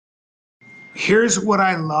Here's what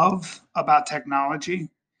I love about technology.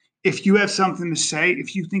 If you have something to say,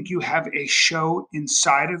 if you think you have a show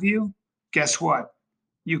inside of you, guess what?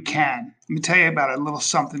 You can. Let me tell you about a little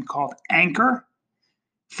something called Anchor.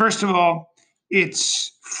 First of all,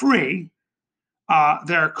 it's free.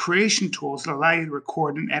 There are creation tools that allow you to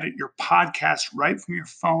record and edit your podcast right from your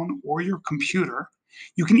phone or your computer.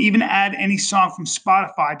 You can even add any song from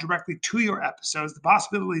Spotify directly to your episodes. The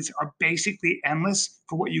possibilities are basically endless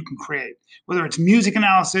for what you can create, whether it's music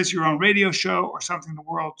analysis, your own radio show, or something the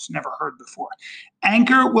world's never heard before.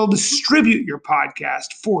 Anchor will distribute your podcast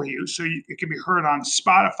for you so it can be heard on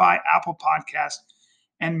Spotify, Apple Podcasts,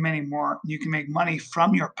 and many more. You can make money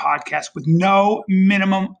from your podcast with no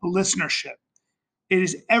minimum listenership. It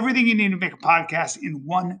is everything you need to make a podcast in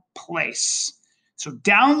one place. So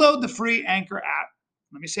download the free Anchor app.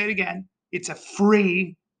 Let me say it again. It's a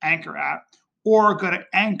free Anchor app, or go to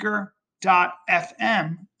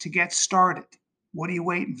anchor.fm to get started. What are you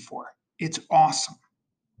waiting for? It's awesome.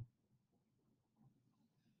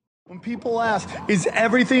 When people ask, is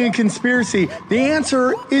everything a conspiracy? The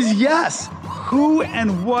answer is yes. Who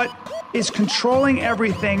and what is controlling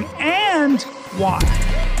everything and why?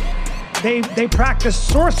 They practice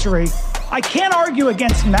sorcery. I can't argue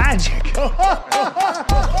against magic.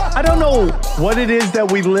 I don't know what it is that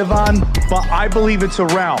we live on, but I believe it's a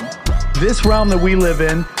realm. This realm that we live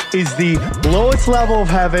in is the lowest level of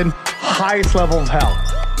heaven, highest level of hell.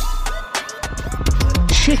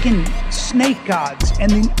 Chicken snake gods and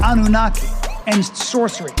the Anunnaki and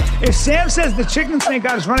sorcery. If Sam says the chicken snake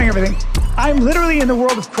god is running everything, I'm literally in the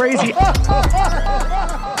world of crazy.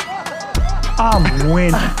 I'm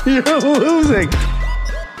winning. You're losing.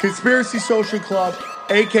 Conspiracy Social Club,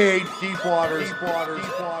 a.k.a. Deep Waters.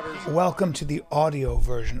 Welcome to the audio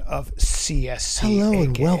version of CSC. Hello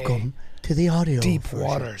and AKA welcome to the audio Deep version.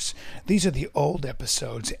 Waters. These are the old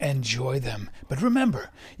episodes. Enjoy them. But remember,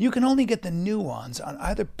 you can only get the new ones on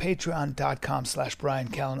either patreon.com/Brian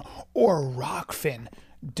Callen or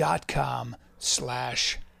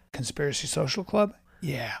rockfin.com/Conspiracy Social Club.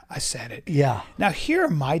 Yeah, I said it. Yeah. Now, here are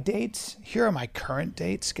my dates. Here are my current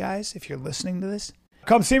dates, guys, if you're listening to this.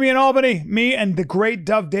 Come see me in Albany. Me and the great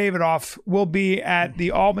Dove Davidoff will be at the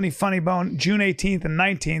Albany Funny Bone June 18th and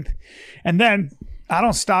 19th. And then I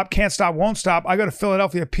don't stop, can't stop, won't stop. I go to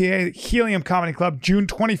Philadelphia, PA, Helium Comedy Club, June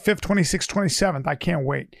 25th, 26th, 27th. I can't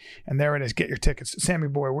wait. And there it is. Get your tickets. Sammy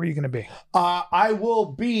Boy, where are you going to be? I will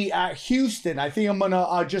be at Houston. I think I'm going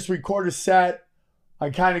to just record a set.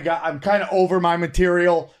 I'm kind of over my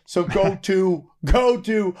material. So go to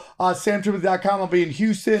samtripley.com. I'll be in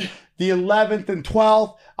Houston the 11th and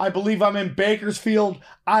 12th. I believe I'm in Bakersfield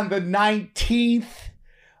on the 19th.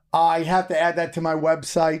 I have to add that to my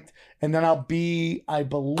website. And then I'll be, I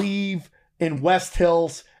believe, in West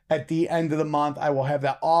Hills at the end of the month. I will have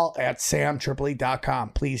that all at samtripley.com.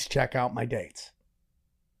 Please check out my dates.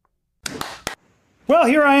 Well,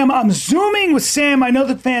 here I am. I'm Zooming with Sam. I know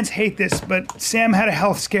the fans hate this, but Sam had a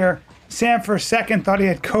health scare. Sam, for a second, thought he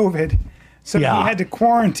had COVID. So he had to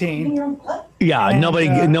quarantine. Yeah, and,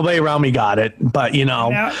 nobody around me got it, but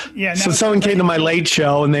so someone came to my late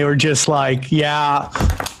show and they were just like, I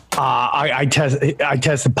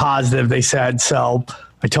tested positive, they said. So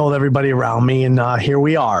I told everybody around me, and here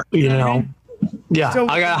we are, know. Yeah, so,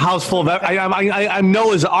 I got a house full of. I'm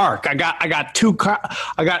Noah's Ark. I got two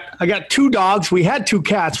dogs. We had two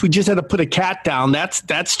cats. We just had to put a cat down.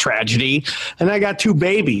 That's tragedy. And I got two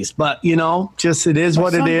babies. But just it is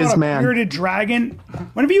what it is, man. Bearded dragon.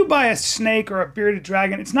 Whenever you buy a snake or a bearded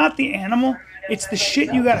dragon, it's not the animal. It's the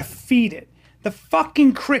shit you gotta feed it. The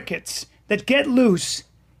fucking crickets that get loose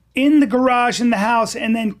in the garage in the house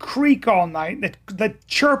and then creak all night. That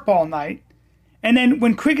chirp all night. And then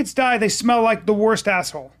when crickets die, they smell like the worst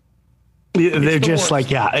asshole. Yeah, they're just worst.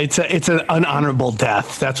 It's an unhonorable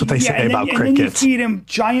death. That's what they say about crickets. And then you feed them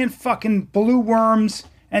giant fucking blue worms,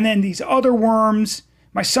 and then these other worms.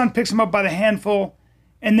 My son picks them up by the handful,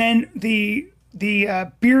 and then the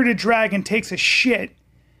bearded dragon takes a shit,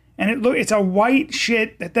 and it's a white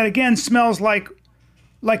shit that again smells like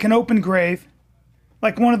an open grave,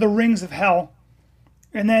 like one of the rings of hell.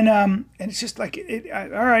 And then, and it's just like, all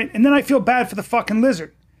right. And then I feel bad for the fucking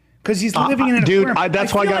lizard because he's living in an aquarium.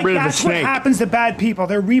 That's why I got rid of the snake. That's what happens to bad people.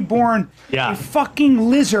 They're reborn a fucking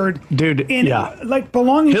lizard. Dude, like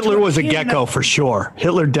belonging Hitler to was a gecko for sure.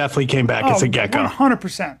 Hitler definitely came back as a gecko.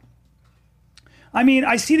 100%. I mean,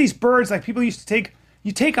 I see these birds like people used to take.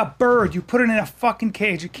 You take a bird, you put it in a fucking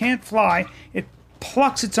cage. It can't fly. It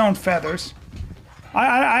plucks its own feathers.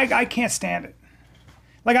 I can't stand it.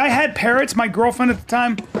 Like, I had parrots. My girlfriend at the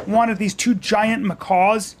time wanted these two giant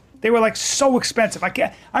macaws. They were like so expensive.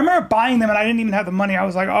 I remember buying them and I didn't even have the money. I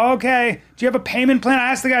was like, oh, okay, do you have a payment plan?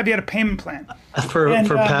 I asked the guy if he had a payment plan. For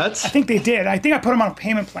pets? I think they did. I think I put them on a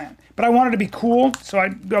payment plan. But I wanted to be cool, so I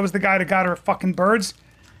was the guy that got her fucking birds.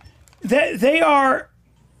 They are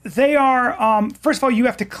first of all, you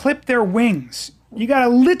have to clip their wings. You got to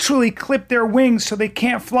literally clip their wings so they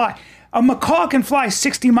can't fly. A macaw can fly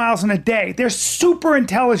 60 miles in a day. They're super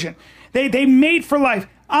intelligent. They made for life.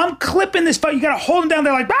 I'm clipping this fight. You got to hold them down.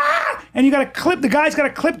 They're like, ah! And you got to clip. The guy's got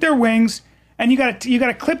to clip their wings, and you got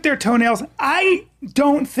to clip their toenails. I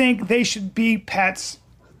don't think they should be pets.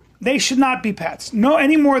 They should not be pets. No,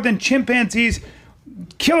 any more than chimpanzees,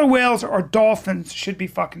 killer whales, or dolphins should be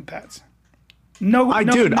fucking pets.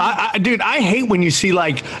 Dude, I hate when you see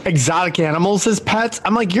like exotic animals as pets.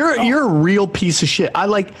 I'm like, you're a real piece of shit. I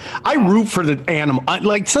root for the animal.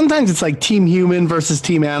 Like sometimes it's like team human versus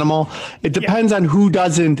team animal. It depends on who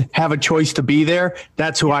doesn't have a choice to be there.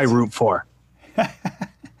 That's who I root for.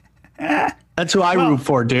 That's who I root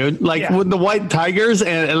for, dude. Like with the white tigers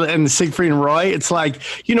and Siegfried and Roy, it's like,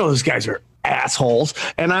 those guys are assholes.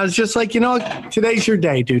 And I was just like, today's your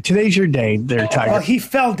day, dude. Today's your day there, Tiger. Well, he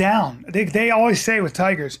fell down. They always say with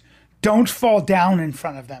tigers, don't fall down in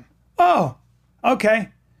front of them. Oh, okay.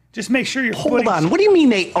 Just make sure you're Hold on. What do you mean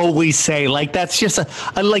they always say? Like, that's just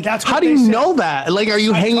how do you know that? Like, are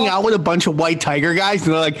you hanging out with a bunch of white tiger guys?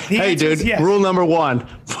 And they're like, hey, dude, rule number 1,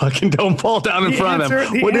 fucking don't fall down in front of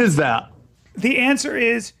them. What is that? The answer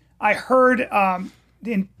is, I heard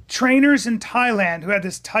in trainers in Thailand who had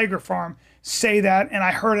this tiger farm say that, and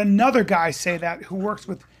I heard another guy say that who works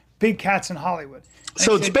with big cats in Hollywood.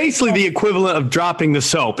 So it's basically the equivalent of dropping the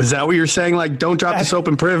soap. Is that what you're saying? Like, don't drop the soap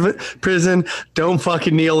in prison. Don't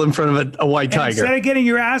fucking kneel in front of a white tiger. Instead of getting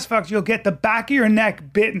your ass fucked, you'll get the back of your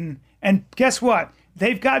neck bitten. And guess what?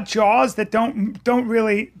 They've got jaws that don't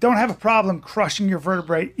have a problem crushing your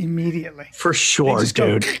vertebrae immediately. For sure,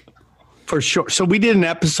 dude. For sure. So we did an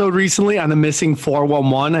episode recently on the missing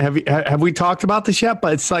 411. Have we talked about this yet?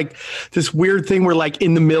 But it's like this weird thing where, like,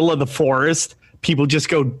 in the middle of the forest, people just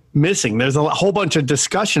go missing. There's a whole bunch of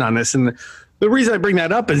discussion on this. And the reason I bring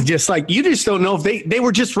that up is just like, you just don't know if they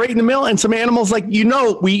were just right in the middle and some animals like,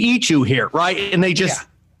 we eat you here, right? And they just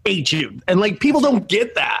ate you. And like, people don't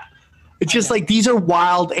get that. It's just like, these are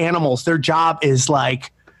wild animals. Their job is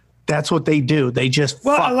like, that's what they do. They just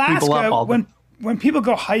fuck people up all the When people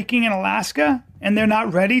go hiking in Alaska and they're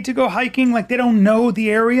not ready to go hiking, like they don't know the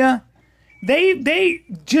area, they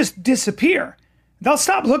just disappear. They'll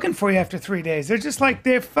stop looking for you after 3 days. They're just like,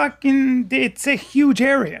 it's a huge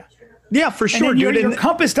area. Yeah, for sure, dude. Your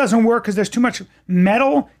compass doesn't work because there's too much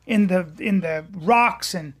metal in the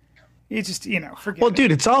rocks, and it's just, forget it.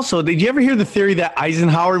 Dude, it's also, did you ever hear the theory that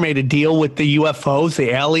Eisenhower made a deal with the UFOs,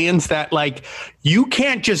 the aliens, that like, you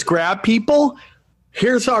can't just grab people.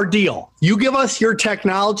 Here's our deal. You give us your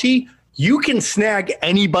technology, you can snag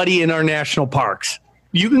anybody in our national parks.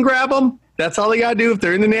 You can grab them. That's all they got to do. If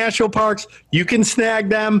they're in the national parks, you can snag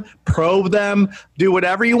them, probe them, do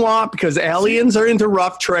whatever you want, because aliens are into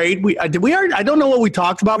rough trade. I don't know what we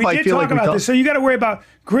talked about, but I feel like we talked. So you got to worry about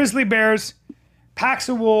grizzly bears, packs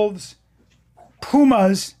of wolves,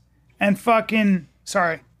 pumas, and mountain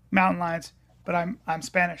lions, but I'm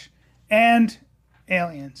Spanish, and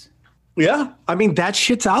aliens. Yeah, I mean, that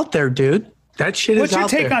shit's out there, dude. That shit is out there.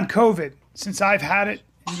 What's your take on COVID, since I've had it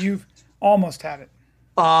and you've almost had it?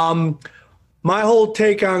 My whole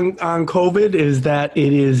take on COVID is that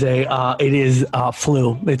it is a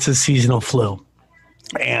flu. It's a seasonal flu.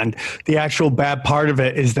 And the actual bad part of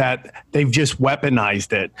it is that they've just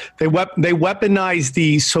weaponized it. They weaponized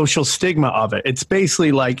the social stigma of it. It's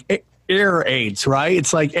basically like air AIDS, right?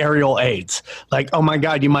 It's like aerial AIDS. Like, oh my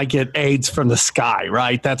God, you might get AIDS from the sky,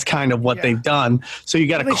 right? That's kind of what they've done. So you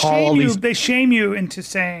got to call these. They shame you into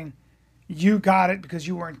saying you got it because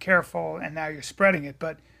you weren't careful, and now you're spreading it.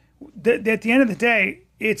 But at the end of the day,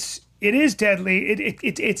 it is deadly.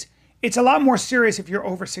 It's a lot more serious if you're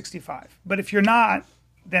over 65. But if you're not,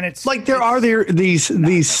 then it's like these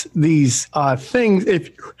things. If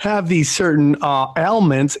you have these certain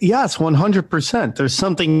ailments, yes, 100%. There's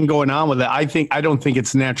something going on with it. I don't think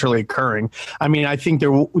it's naturally occurring. I mean, I think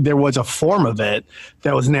there was a form of it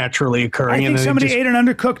that was naturally occurring. I think somebody ate an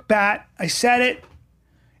undercooked bat. I said it.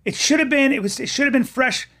 It should have been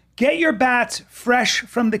fresh. Get your bats fresh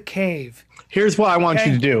from the cave. Here's what I want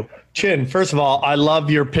you to do. Chin, first of all, I love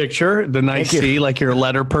your picture, the nice C, like you're a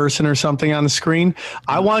letter person or something on the screen.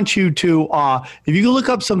 I want you to, if you look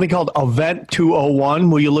up something called Event 201,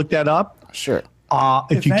 will you look that up? Sure.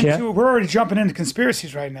 If you can. We're already jumping into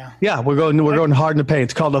conspiracies right now. Yeah, we're going hard in the paint.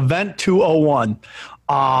 It's called Event 201.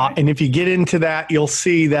 And if you get into that, you'll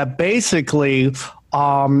see that basically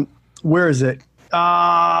Where is it?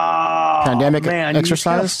 Pandemic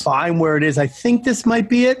exercise. Find where it is. I think this might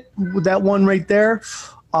be it. That one right there.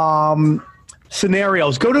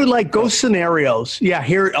 Scenarios. Go scenarios. Yeah,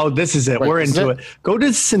 here. Oh, this is it. We're into it. Go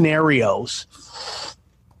to scenarios.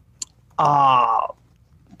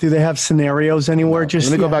 Do they have scenarios anywhere? Let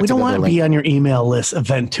me go back we to don't want to be on your email list,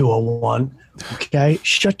 Event 201. Okay,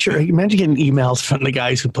 imagine getting emails from the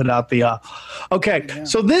guys who put out the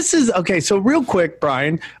So this is so real quick,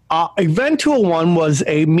 Brian. Event 201 was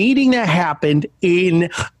a meeting that happened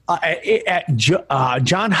at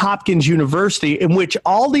Johns Hopkins University, in which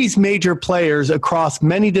all these major players across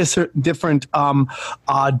many different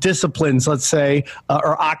disciplines, let's say,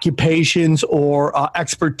 or occupations or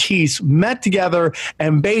expertise, met together.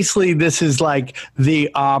 And basically, this is like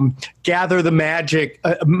the gather the magic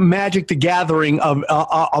the gathering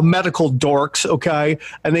of medical dorks, okay?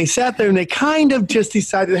 And they sat there and they kind of just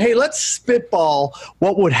decided, hey, let's spitball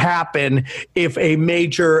what would happen if a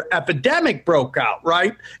major epidemic broke out,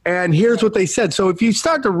 right? And here's what they said. So if you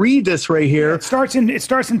start to read this right here, it starts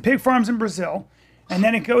in pig farms in Brazil, and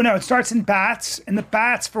then it starts in bats, and the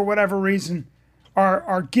bats, for whatever reason,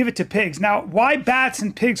 are give it to pigs. Now, why bats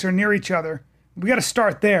and pigs are near each other? We got to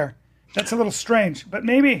start there. That's a little strange, but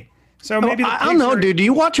maybe. So maybe I don't know, dude. Do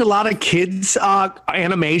you watch a lot of kids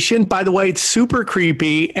animation? By the way, it's super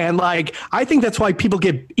creepy, and like I think that's why people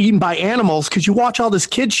get eaten by animals, because you watch all this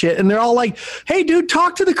kid shit, and they're all like, "Hey, dude,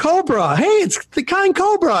 talk to the cobra. Hey, it's the kind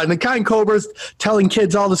cobra," and the kind cobra's telling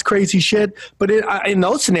kids all this crazy shit. But in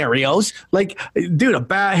those scenarios, like, dude, a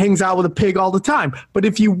bat hangs out with a pig all the time. But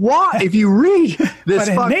if you read this, but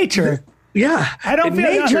in nature, yeah, I don't feel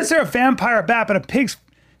unless they're a vampire bat, but a pig's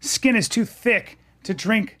skin is too thick to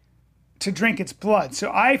drink its blood.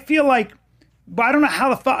 So I feel like, but I don't know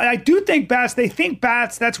how I do think bats, they think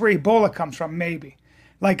bats, that's where Ebola comes from, maybe.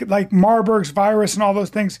 Like Marburg's virus and all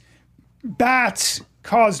those things. Bats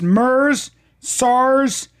caused MERS,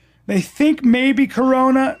 SARS, they think maybe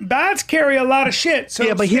Corona. Bats carry a lot of shit. So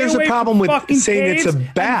yeah, but here's the problem with saying it's a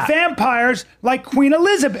bat. Vampires like Queen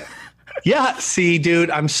Elizabeth. Yeah, see,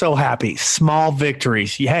 dude, I'm so happy. Small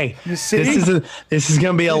victories. Hey, this is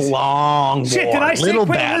gonna be a long war. Shit, did I say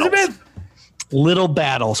Queen Elizabeth? Little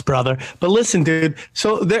battles, brother. But listen, dude.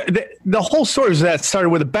 So the whole story is that started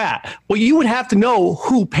with a bat. Well, you would have to know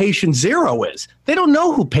who patient zero is. They don't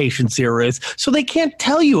know who patient zero is, so they can't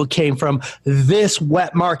tell you it came from this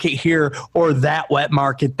wet market here or that wet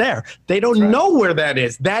market there. They don't know where that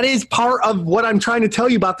is. That is part of what I'm trying to tell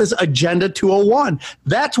you about this Agenda 201.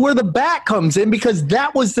 That's where the bat comes in, because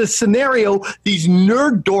that was the scenario these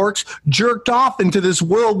nerd dorks jerked off into this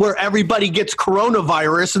world where everybody gets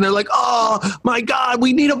coronavirus, and they're like, oh, my God,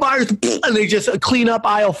 we need a virus. And they just clean up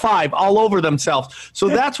aisle 5 all over themselves. So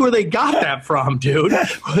that's where they got that from, dude,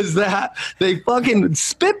 was that they fucking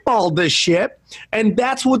spitballed this shit. And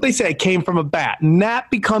that's what they say. It came from a bat. And that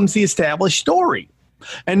becomes the established story.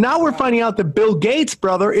 And now we're finding out that Bill Gates,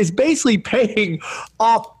 brother, is basically paying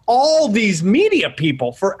off all these media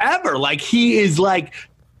people forever. Like, he is like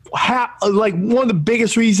one of the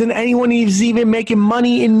biggest reason anyone is even making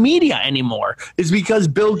money in media anymore is because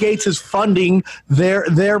Bill Gates is funding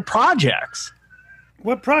their projects.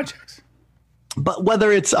 What projects? But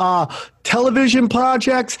whether it's television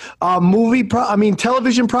projects,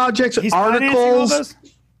 television projects, He's articles.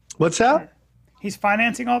 What's that? He's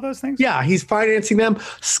financing all those things? Yeah, he's financing them.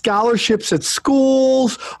 Scholarships at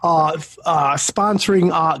schools,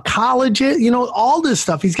 sponsoring colleges, all this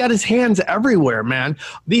stuff. He's got his hands everywhere, man.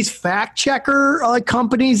 These fact checker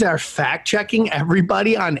companies that are fact checking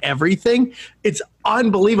everybody on everything. It's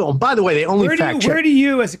unbelievable. By the way, they only fact check. Where do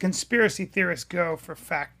you, as a conspiracy theorist, go for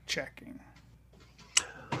fact checking?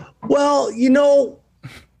 Well,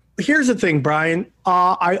 here's the thing, Brian.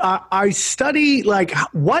 I study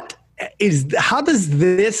how does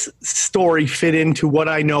this story fit into what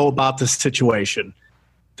I know about the situation?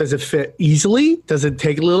 Does it fit easily? Does it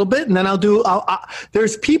take a little bit? And then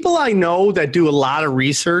there's people I know that do a lot of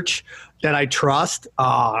research that I trust.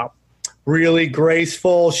 Really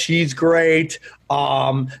Graceful. She's great.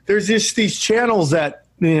 There's just these channels that,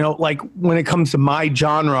 like when it comes to my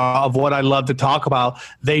genre of what I love to talk about,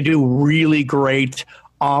 they do really great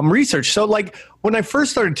research. So like when I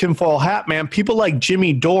first started Tinfoil Hat, man, people like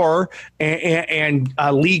Jimmy Dore and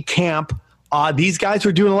Lee Camp, these guys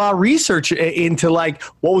were doing a lot of research into like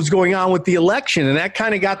what was going on with the election, and that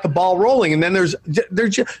kind of got the ball rolling. And then there's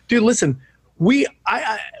dude, listen, we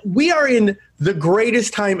are in the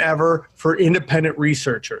greatest time ever for independent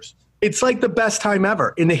researchers. It's like the best time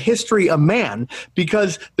ever in the history of man,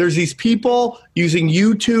 because there's these people using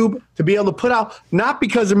YouTube to be able to put out, not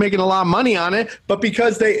because they're making a lot of money on it, but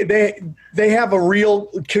because they have a real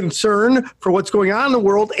concern for what's going on in the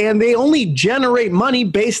world, and they only generate money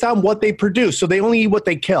based on what they produce. So they only eat what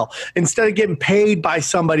they kill instead of getting paid by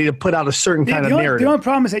somebody to put out a certain kind of narrative. The only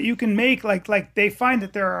problem is that you can make like they find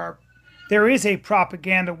that there is a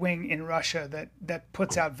propaganda wing in Russia that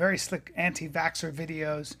puts out very slick anti-vaxxer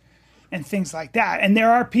videos and things like that. And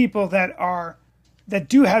there are people that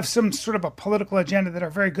do have some sort of a political agenda that are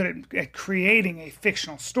very good at creating a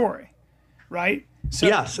fictional story, right? So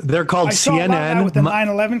yes, they're called CNN. I saw a lot of that with the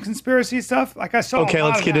 9/11 conspiracy stuff. Like I saw. Okay,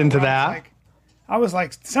 let's get into that. I was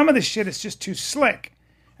like, some of this shit is just too slick.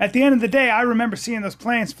 At the end of the day, I remember seeing those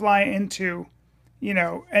planes fly into,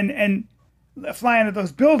 and fly into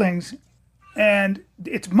those buildings, and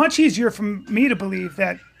it's much easier for me to believe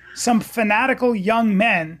that some fanatical young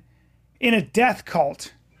men in a death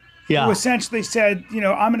cult, who essentially said,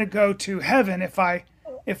 I'm going to go to heaven if I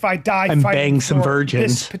die and fighting bang some for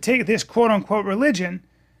virgins. This quote unquote religion,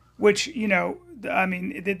 which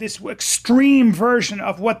this extreme version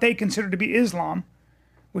of what they consider to be Islam,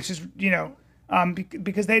 which is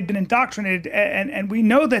because they'd been indoctrinated, and we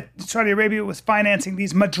know that Saudi Arabia was financing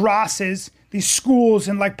these madrasas, these schools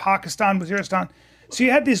in like Pakistan, Waziristan. So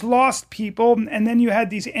you had these lost people, and then you had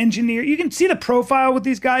these engineers. You can see the profile with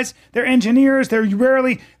these guys. They're engineers. They're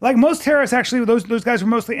rarely, like most terrorists, actually, those guys were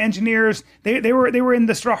mostly engineers. They were in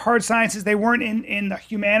the sort of hard sciences. They weren't in the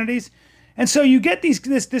humanities. And so you get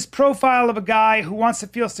this profile of a guy who wants to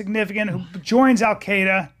feel significant, who joins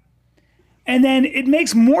Al-Qaeda. And then it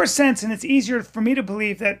makes more sense, and it's easier for me to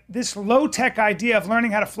believe that this low-tech idea of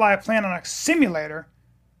learning how to fly a plane on a simulator,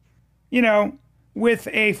 with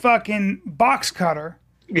a fucking box cutter.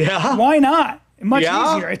 Yeah. Why not? Much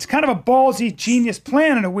easier. It's kind of a ballsy genius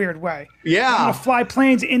plan in a weird way. Yeah. I'm going to fly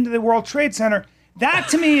planes into the World Trade Center. That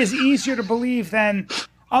to me is easier to believe than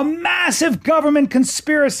a massive government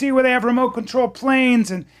conspiracy where they have remote control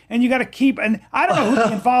planes and you got to keep, and I don't know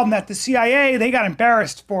who's involved in that. The CIA, they got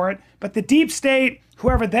embarrassed for it, but the deep state,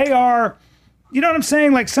 whoever they are, you know what I'm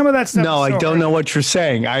saying? Like some of that stuff. No, I don't know what you're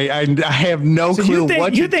saying. I have no clue what you're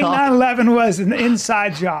talking. You think 9/11 was an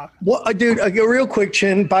inside job? Well, dude, real quick,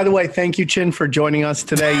 Chin. By the way, thank you, Chin, for joining us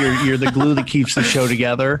today. You're the glue that keeps the show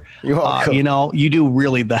together. You're welcome. You do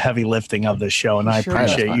really the heavy lifting of this show, and I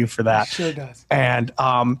appreciate you for that. Sure does. And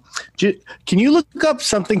can you look up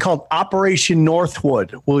something called Operation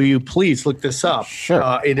Northwood? Will you please look this up?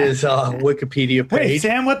 Sure. It is a Wikipedia page. Hey,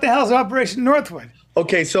 Sam, what the hell is Operation Northwood?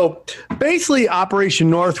 Okay, so basically, Operation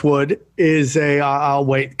Northwood is I'll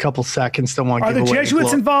wait a couple seconds. Don't want to give away. Are the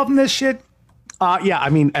Jesuits involved in this shit? Yeah, I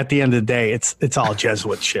mean, at the end of the day, it's all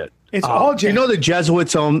Jesuit shit. It's all Jesuit. You know the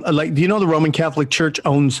Jesuits own, do you know the Roman Catholic Church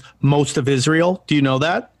owns most of Israel? Do you know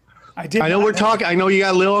that? I did. I know we're talking. I know you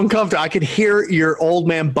got a little uncomfortable. I could hear your old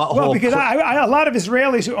man butthole. Well, because a lot of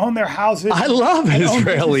Israelis who own their houses. I love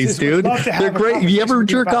Israelis, dude. They're great. You ever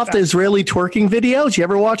jerk off the Israeli twerking videos? You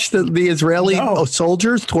ever watch the Israeli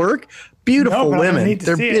soldiers twerk? Beautiful women.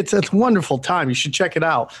 It's a wonderful time. You should check it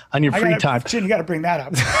out on your free time. Chin, you got to bring that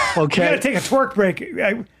up. Okay. You got to take a twerk break.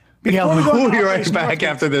 We'll be right back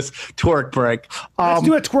after this twerk break. Let's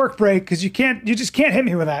do a twerk break because you just can't hit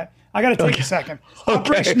me with that. I got to take a second.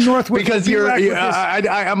 Operation Northwood. Because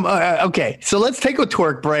I'm okay. So let's take a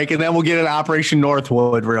twerk break and then we'll get an Operation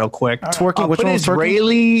Northwood real quick. Twerking. Which one?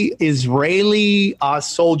 Israeli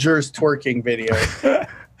soldiers twerking video.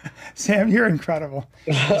 Sam, you're incredible.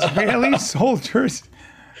 Israeli soldiers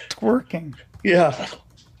twerking. Yeah.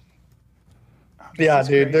 Yeah,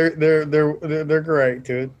 dude. They're great,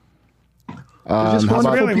 dude. Just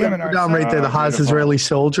Israeli women are down right there, the hottest Israeli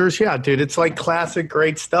soldiers. Yeah, dude, it's like classic,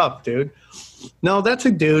 great stuff, dude. No, that's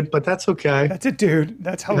a dude, but that's okay. That's a dude.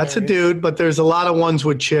 That's hilarious. That's a dude, but there's a lot of ones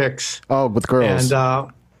with chicks. Oh, with girls.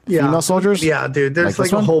 And female soldiers. Yeah, dude. There's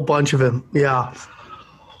like a whole bunch of them. Yeah.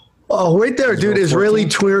 Oh, right there, dude. Israeli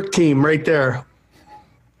twerk team, right there.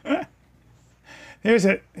 Here's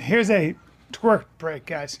a twerk break,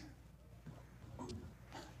 guys.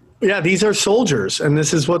 Yeah, these are soldiers, and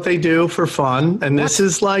this is what they do for fun. And this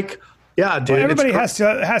is like, yeah, dude. Well, everybody has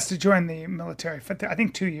to join the military for I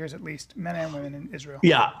think 2 years at least, men and women in Israel.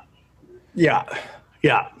 Yeah.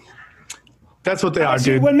 That's what they are,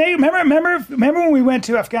 dude. Remember when we went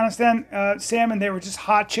to Afghanistan, Sam, and they were just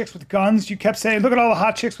hot chicks with guns? You kept saying, "Look at all the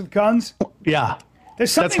hot chicks with guns." Yeah.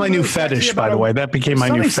 That's my new fetish, by the way. That became my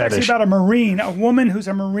new fetish. Something sexy about a woman who's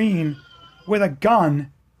a Marine with a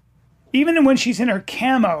gun. Even when she's in her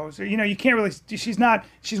camos, you can't really,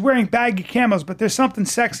 she's wearing baggy camos, but there's something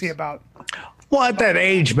sexy about. Well, at that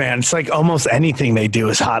age, man, it's like almost anything they do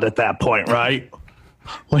is hot at that point, right?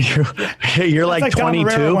 When you're like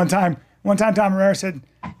 22. One time Tom Herrera said,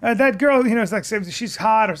 that girl, it's like she's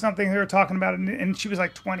hot or something. They were talking about it, and she was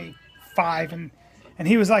like 25, and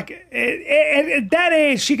he was like, at that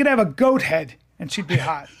age, she could have a goat head and she'd be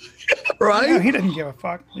hot. Right? He doesn't give a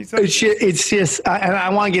fuck. It's just, and I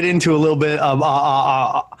want to get into a little bit of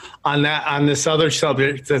on this other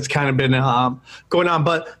subject that's kind of been going on.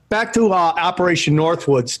 But back to Operation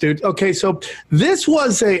Northwoods, dude. Okay, so this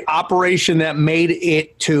was a operation that made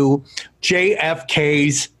it to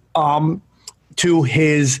JFK's to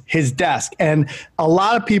his desk, and a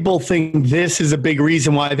lot of people think this is a big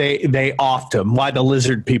reason why they offed him, why the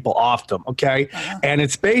lizard people offed him. Okay, and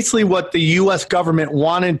it's basically what the U.S. government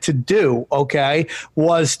wanted to do. Okay,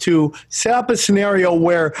 was to set up a scenario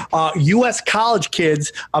where U.S. college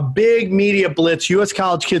kids, a big media blitz, U.S.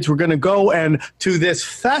 college kids were going to go and to this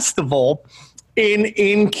festival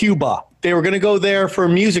in Cuba. They were going to go there for a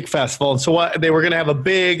music festival. And so they were going to have a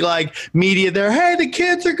big media there. Hey, the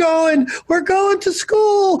kids are going. We're going to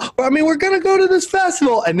school. We're going to go to this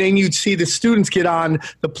festival. And then you'd see the students get on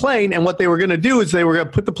the plane. And what they were going to do is they were going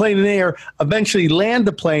to put the plane in the air, eventually land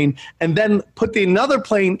the plane, and then put another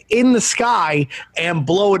plane in the sky and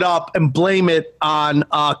blow it up and blame it on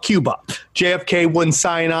Cuba. JFK wouldn't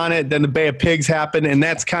sign on it. Then the Bay of Pigs happened. And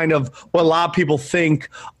that's kind of what a lot of people think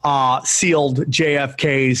sealed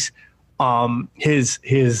JFK's his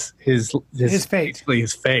fate.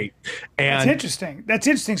 His fate. And That's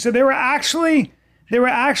interesting. So there were actually,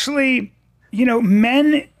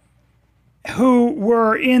 men who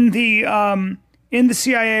were in the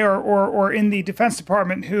CIA or in the Defense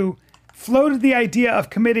Department who floated the idea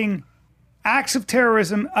of committing acts of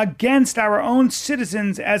terrorism against our own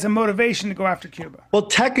citizens as a motivation to go after Cuba. Well,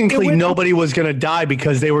 technically, nobody was going to die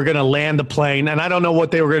because they were going to land the plane. And I don't know what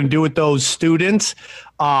they were going to do with those students,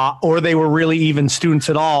 or they were really even students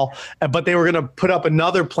at all. But they were going to put up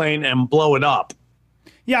another plane and blow it up.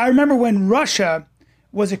 Yeah, I remember when Russia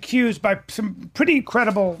was accused by some pretty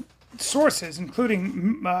credible sources,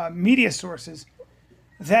 including media sources,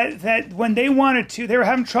 that when they wanted to, they were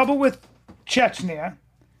having trouble with Chechnya.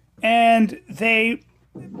 And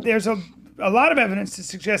there's a lot of evidence to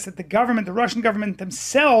suggest that the Russian government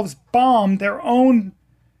themselves bombed their own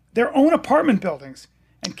apartment buildings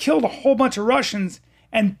and killed a whole bunch of Russians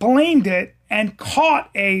and blamed it and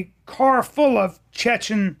caught a car full of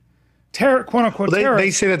Chechen quote unquote terrorists.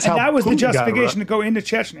 They say that's how that was Putin the justification to go into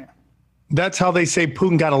Chechnya. That's how they say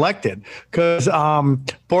Putin got elected, because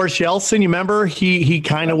Boris Yeltsin, you remember, he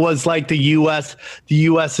kind of was like the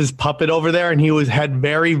U.S.'s puppet over there, and he had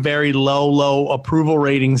very, very low approval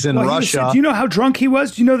ratings in Russia. Do you know how drunk he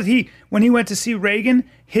was? Do you know that when he went to see Reagan,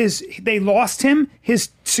 they lost him,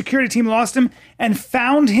 his security team lost him, and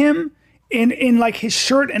found him in like his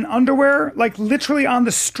shirt and underwear, like literally on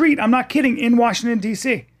the street. I'm not kidding, in Washington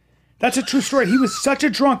D.C. That's a true story. He was such a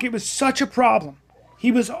drunk; it was such a problem.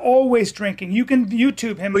 He was always drinking. You can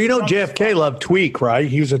YouTube him. Well, JFK loved tweak, right?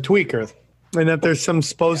 He was a tweaker, and that there's some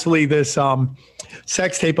this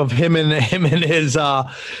sex tape of him and his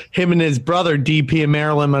brother DP and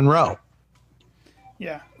Marilyn Monroe.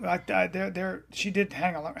 Yeah, she did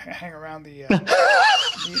hang around the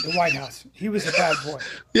White House. He was a bad boy.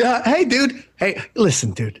 Yeah. Hey, dude. Hey, listen,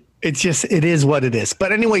 dude. It is what it is.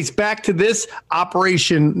 But anyways, back to this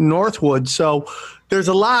Operation Northwood. So there's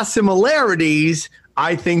a lot of similarities,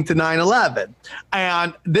 I think, to 9/11.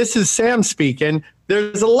 And this is Sam speaking.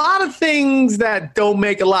 There's a lot of things that don't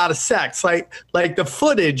make a lot of sense, like the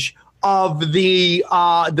footage of the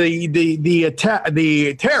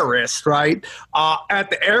terrorist, right, at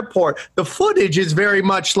the airport. The footage is very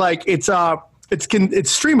much like it's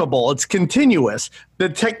streamable. It's continuous. The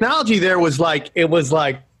technology there was like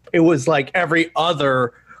every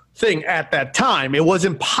other thing at that time. It was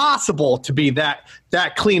impossible to be that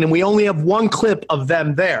clean, and we only have one clip of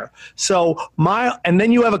them there. So and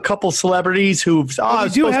then you have a couple celebrities who've you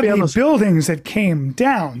do have the buildings that came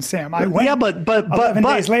down, Sam. I went. Yeah, but 11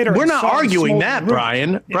 days later, we're not arguing that,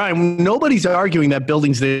 Brian. Yeah. Brian, nobody's arguing that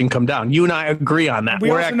buildings didn't come down. You and I agree on that.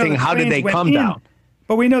 We're acting. How did they come down?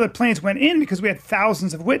 But we know that planes went in because we had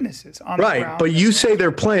thousands of witnesses on the ground. Right, but you say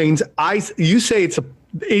they're planes. You say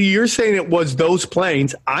you're saying it was those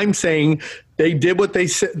planes. I'm saying they did what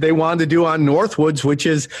they wanted to do on Northwoods, which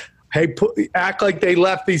is, hey, act like they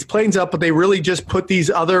left these planes up, but they really just put these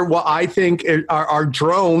other, what I think are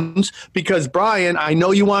drones. Because, Brian, I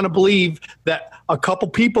know you want to believe that a couple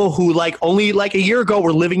people who only a year ago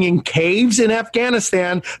were living in caves in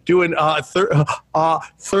Afghanistan doing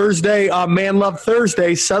Thursday, Man Love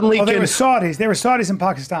Thursday, suddenly they were Saudis. They were Saudis and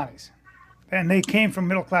Pakistanis. and they came from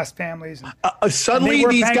middle class families. Suddenly,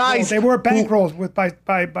 these guys they were bankrolled with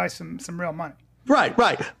by some real money. Right.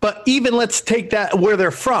 But even let's take that where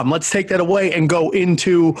they're from. Let's take that away and go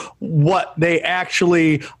into what they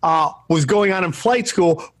actually was going on in flight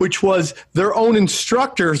school, which was their own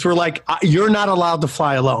instructors were like, you're not allowed to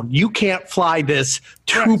fly alone. You can't fly this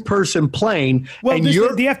two-person plane. Well, the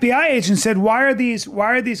FBI agent said, why are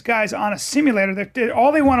these guys on a simulator?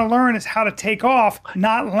 All they want to learn is how to take off,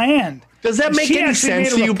 not land. Does that make any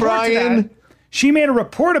sense to you, Brian? She made a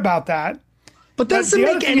report about that. But does it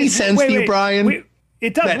make any sense to you, Brian?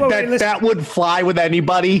 It does. That would fly with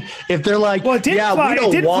anybody if they're like, we don't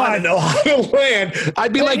want to know how to land.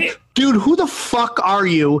 I'd be like, dude, who the fuck are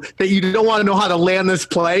you that you don't want to know how to land this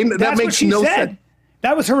plane? That makes no sense.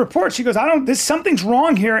 That was her report. She goes, something's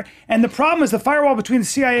wrong here. And the problem is the firewall between the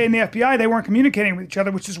CIA and the FBI, they weren't communicating with each other,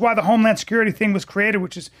 which is why the Homeland Security thing was created,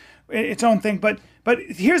 which is its own thing. But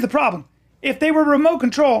here's the problem. If they were remote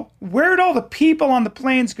control, where'd all the people on the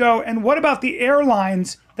planes go? And what about the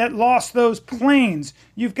airlines that lost those planes?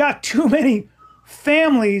 You've got too many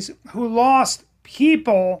families who lost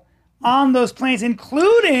people on those planes,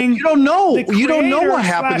 including you don't know what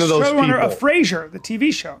happened to those people. Of Frasier, the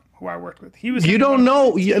TV show, who I worked with. You don't know.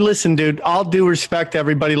 Listen, dude, all due respect to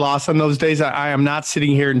everybody lost on those days. I am not sitting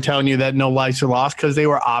here and telling you that no lives are lost, because they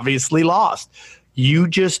were obviously lost. You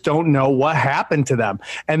just don't know what happened to them.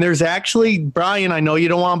 And there's actually, Brian, I know you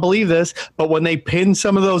don't want to believe this, but when they pinned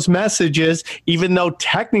some of those messages, even though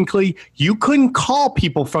technically you couldn't call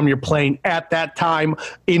people from your plane at that time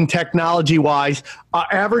in technology wise, an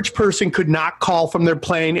average person could not call from their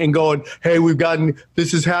plane and going, hey,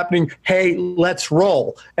 this is happening. Hey, let's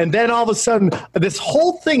roll. And then all of a sudden, this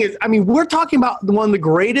whole thing is, we're talking about one of the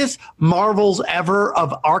greatest marvels ever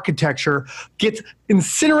of architecture gets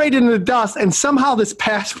incinerated in the dust, and somehow this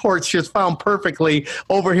passport's just found perfectly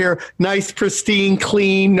over here, nice, pristine,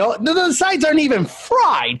 clean. No, the sides aren't even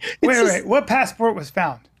fried. Wait, what passport was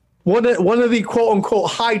found? One of the quote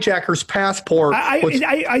unquote hijackers' passport.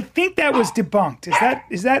 I think that was debunked.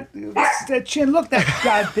 Is that Chin? Look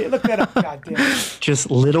that up, goddamn. Just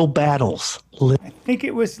little battles. I think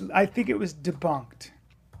it was debunked.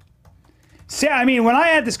 See, when I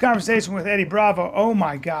had this conversation with Eddie Bravo, oh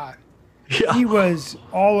my God. Yeah. He was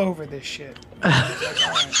all over this shit. All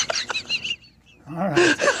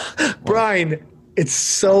right. Brian, it's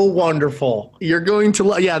so wonderful. You're going to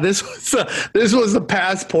this was the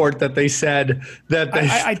passport that they said that they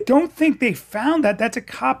I don't think they found that. That's a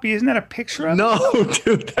copy. Isn't that a picture of it? No,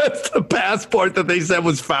 dude, that's the passport that they said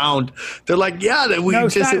was found. They're like, it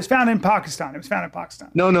was found in Pakistan. It was found in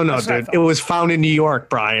Pakistan. No, dude. It was found in New York,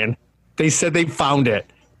 Brian. They said they found it.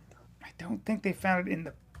 I don't think they found it in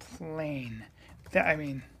the plane. I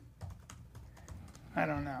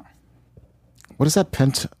don't know. What is that I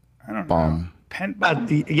don't know.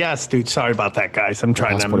 Yes, dude. Sorry about that, guys. I'm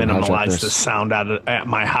trying to minimize the sound at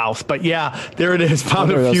my house. But yeah, there it is.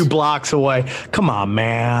 Found a few blocks away. Come on,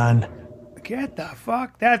 man. Get the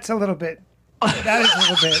fuck. That's a little bit. That is a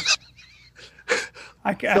little bit.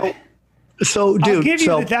 So, dude, I'll give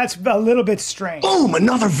you that's a little bit strange. Boom,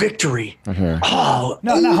 another victory. Oh,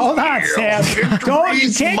 no, hold on, Sam.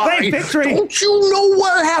 You can't claim victory. Don't you know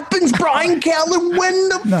what happens, Brian Callen, when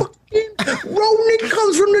the fucking Ronan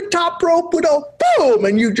comes from the top rope with a boom,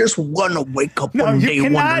 and you just want to wake up one day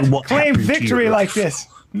wondering what happened to you? You cannot claim victory like this.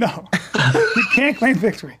 No, you can't claim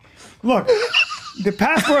victory. Look, the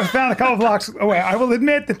passport was found a couple blocks away. I will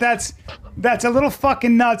admit that's a little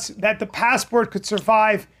fucking nuts that the passport could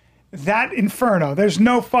survive that inferno. There's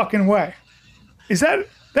no fucking way.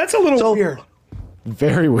 That's a little weird.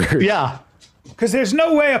 Very weird. Yeah. Because there's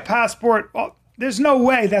no way a passport, there's no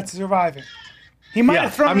way that's surviving. He might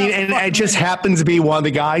have thrown and it just happens to be one of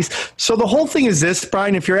the guys. So the whole thing is this,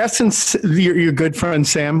 Brian, if you're asking your good friend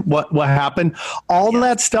Sam what happened, all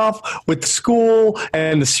that stuff with school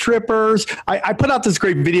and the strippers, I put out this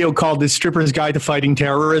great video called The Stripper's Guide to Fighting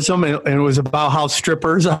Terrorism, and it was about how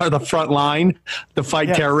strippers are the front line to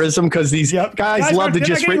fight terrorism, because these guys love to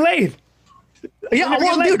just... laid. Yeah,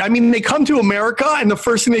 well, dude, they come to America and the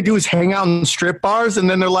first thing they do is hang out in strip bars, and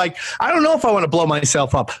then they're like, I don't know if I want to blow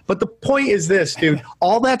myself up. But the point is this, dude,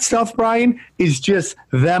 all that stuff, Brian, is just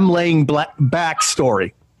them laying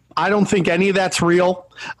backstory. I don't think any of that's real.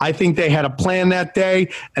 I think they had a plan that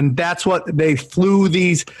day, and that's what they flew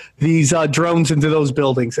these drones into those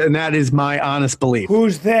buildings, and that is my honest belief.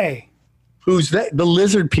 Who's they? Who's that? The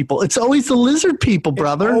lizard people. It's always the lizard people,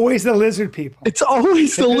 brother. It's always the lizard people. It's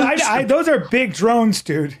always the lizard. Those are big drones,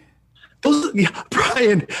 dude.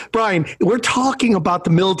 Brian, we're talking about the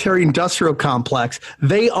military-industrial complex.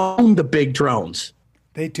 They own the big drones.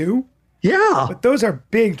 They do? Yeah. But those are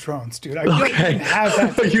big drones, dude. I really didn't have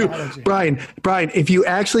that technology. Brian, if you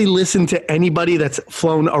actually listen to anybody that's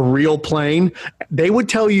flown a real plane, they would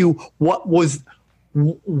tell you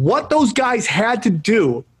what those guys had to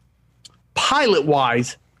do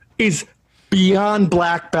pilot-wise is beyond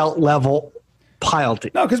black belt level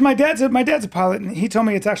piloting. No, because my dad's a pilot, and he told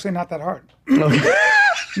me it's actually not that hard. Okay.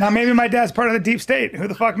 Now, maybe my dad's part of the deep state. Who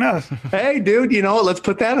the fuck knows? Hey, dude, let's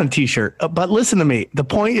put that on a t-shirt. But listen to me. The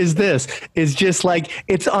point is is just like,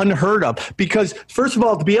 it's unheard of. Because first of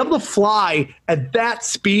all, to be able to fly at that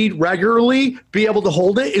speed regularly, be able to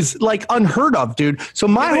hold it is like unheard of, dude. So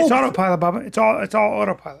it's autopilot, Bubba. It's all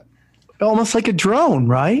autopilot. Almost like a drone,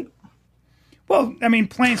 right? Well, I mean,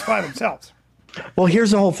 planes fly themselves. Well,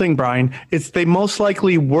 here's the whole thing, Brian. They most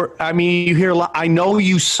likely were. I mean, you hear a lot. I know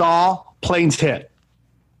you saw planes hit.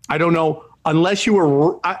 I don't know, unless you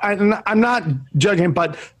were, I'm not judging,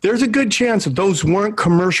 but there's a good chance that those weren't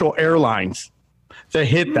commercial airlines that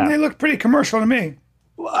hit that. They look pretty commercial to me.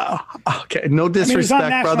 Okay, no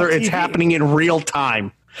disrespect, brother. TV. It's happening in real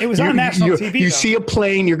time. It was on national TV. You see a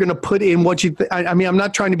plane, you're going to put in what you I mean, I'm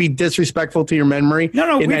not trying to be disrespectful to your memory.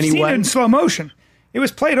 No, we've seen it in slow motion. It was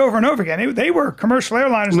played over and over again. They were commercial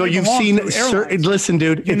airliners. No, you've seen listen,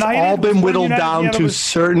 dude, it's all been whittled down to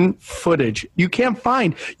certain footage. You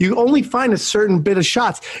only find a certain bit of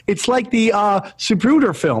shots. It's like the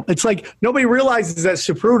Zapruder film. It's like nobody realizes that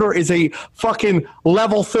Zapruder is a fucking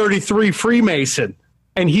level 33 Freemason.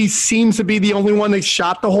 And he seems to be the only one that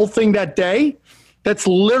shot the whole thing that day. That's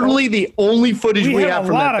literally the only footage we have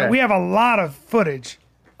from that day. We have a lot of footage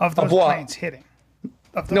of those planes hitting.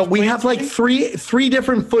 No, we have like three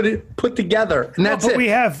different footage put together, and that's it. We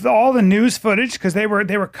have all the news footage because they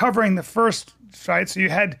were covering the first, right? So you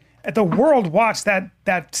had the world watched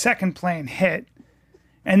that second plane hit,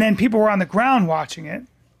 and then people were on the ground watching it.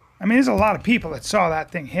 I mean, there's a lot of people that saw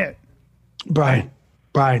that thing hit. Brian,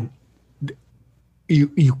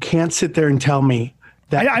 you can't sit there and tell me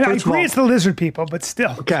that. I agree, it's the lizard people, but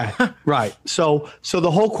still. Okay, right. So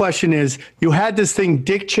the whole question is, you had this thing.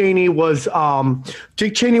 Dick Cheney was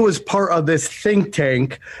part of this think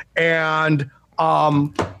tank, and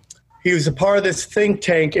he was a part of this think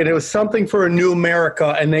tank, and it was something for a new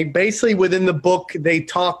America. And they basically, within the book, they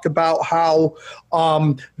talked about how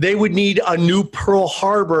they would need a new Pearl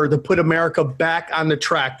Harbor to put America back on the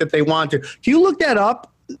track that they want to. Do you look that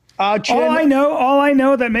up, Chin? All I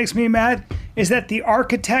know that makes me mad is that the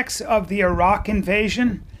architects of the Iraq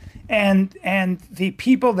invasion and the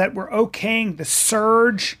people that were okaying the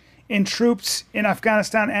surge in troops in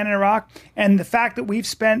Afghanistan and Iraq, and the fact that we've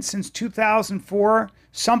spent since 2004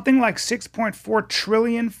 something like $6.4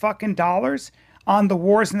 trillion fucking dollars on the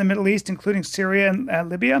wars in the Middle East, including Syria and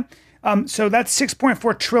Libya. So that's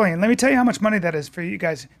 $6.4 trillion. Let me tell you how much money that is for you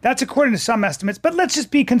guys. That's according to some estimates, but let's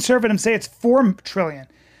just be conservative and say it's $4 trillion.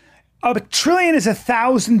 A trillion is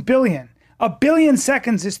 1,000 billion. A billion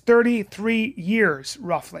seconds is 33 years,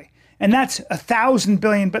 roughly. And that's 1,000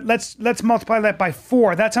 billion, but let's multiply that by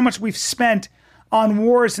 4. That's how much we've spent on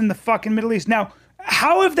wars in the fucking Middle East. Now,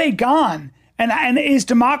 how have they gone? And is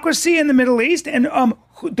democracy in the Middle East? And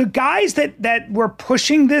the guys that were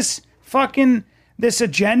pushing this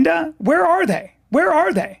agenda, where are they? Where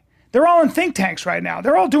are they? They're all in think tanks right now.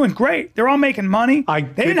 They're all doing great. They're all making money. They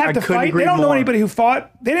didn't have to fight. They don't know anybody who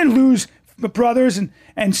fought. They didn't lose brothers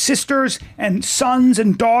and sisters and sons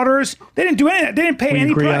and daughters. They didn't do anything. They didn't pay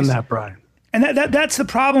any price. We agree on that, Brian. And that's the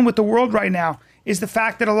problem with the world right now, is the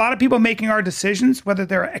fact that a lot of people making our decisions, whether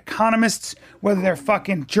they're economists, whether they're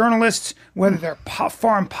fucking journalists, whether they're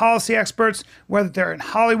foreign policy experts, whether they're in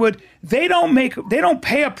Hollywood, they don't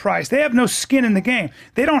pay a price. They have no skin in the game.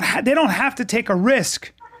 They don't have to take a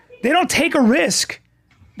risk. They don't take a risk.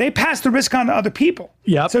 They pass the risk on to other people.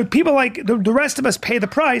 Yep. So people like the rest of us pay the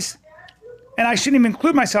price. And I shouldn't even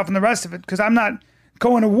include myself in the rest of it because I'm not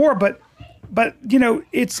going to war. But you know,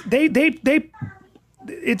 it's the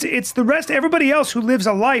rest. Everybody else who lives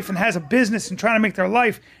a life and has a business and trying to make their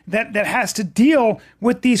life that has to deal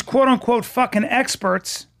with these quote unquote fucking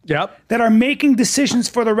experts. Yep. That are making decisions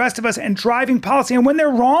for the rest of us and driving policy. And when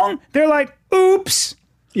they're wrong, they're like, "Oops."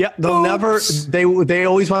 Yeah, they'll never. They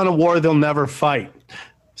always want a war. They'll never fight.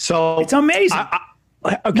 So it's amazing.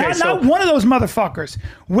 Not one of those motherfuckers.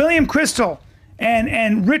 William Crystal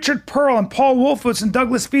and Richard Pearl and Paul Wolfowitz and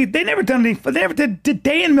Douglas Feed. They never done any. They never did a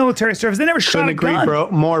day in military service. They never shot a gun.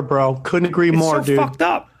 Couldn't agree more, dude. Fucked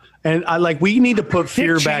up. And we need to put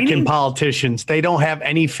fear back in politicians. They don't have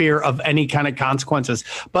any fear of any kind of consequences.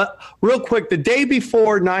 But real quick, the day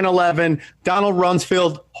before 9/11, Donald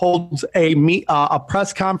Rumsfeld holds a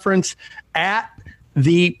press conference at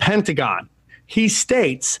the Pentagon. he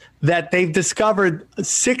states that they've discovered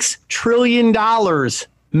 $6 trillion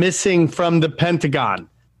missing from the Pentagon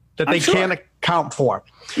that they can't account for.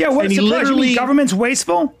 Yeah, what's the surprise? You mean government's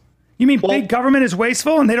wasteful? You mean big government is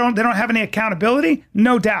wasteful and they don't have any accountability?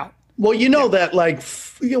 No doubt. Well, you know that, like,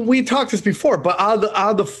 we talked this before, but out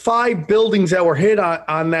of the 5 buildings that were hit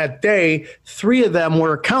on that day, 3 of them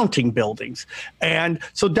were accounting buildings. And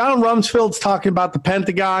so Donald Rumsfeld's talking about the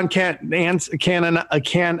Pentagon can't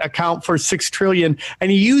account for $6 trillion, and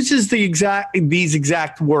he uses these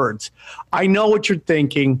exact words. I know what you're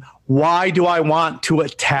thinking. Why do I want to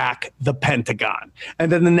attack the Pentagon?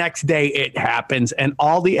 And then the next day it happens, and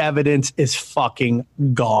all the evidence is fucking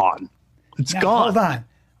gone. It's gone. Hold on.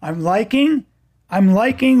 I'm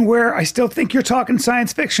liking where I still think you're talking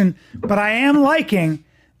science fiction, but I am liking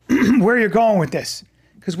where you're going with this.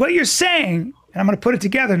 Because what you're saying, and I'm going to put it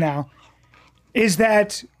together now, is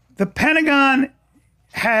that the Pentagon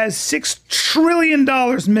has $6 trillion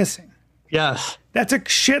missing. Yes. That's a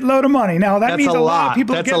shitload of money. Now, that means a lot of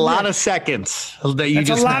people That's a lot of seconds that you just mentioned.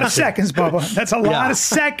 That's a lot of seconds, Bubba. That's a lot of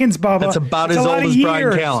seconds, Bubba. That's about as old as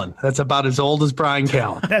Brian Callen. That's about as old as Brian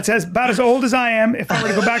Callen. That's about as old as I am if I were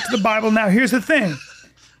to go back to the Bible. Now, here's the thing,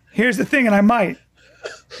 and I might.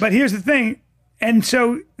 But here's the thing. And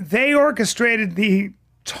so they orchestrated the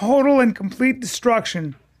total and complete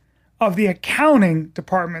destruction of the accounting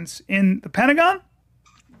departments in the Pentagon?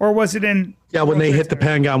 Or was it in... Yeah, when they hit the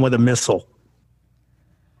Pentagon with a missile.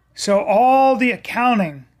 So all the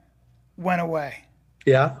accounting went away.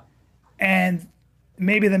 Yeah. And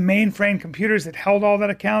maybe the mainframe computers that held all that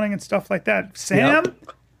accounting and stuff like that. Sam,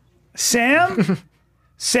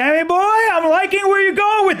 Sammy boy, I'm liking where you're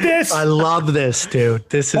going with this. I love this, dude.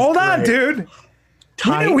 This is Hold on, dude.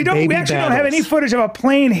 We actually don't have any footage of a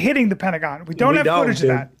plane hitting the Pentagon. We don't have footage of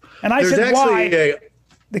that. And I said, why?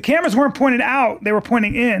 The cameras weren't pointed out. They were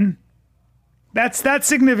pointing in. That's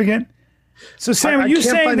significant. So, Sam, you saying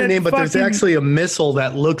that... I can't find the name, but there's actually a missile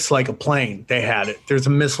that looks like a plane. They had it. There's a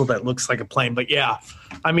missile that looks like a plane. But, yeah,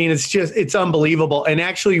 I mean, it's unbelievable. And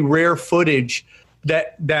actually rare footage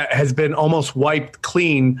that has been almost wiped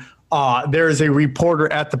clean. There is a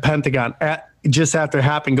reporter at the Pentagon just after it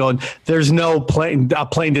happened going, there's no plane. A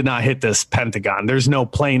plane did not hit this Pentagon. There's no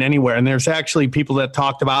plane anywhere. And there's actually people that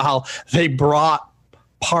talked about how they brought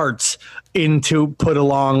parts into put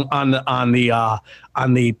along on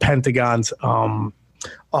the Pentagon's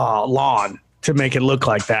lawn to make it look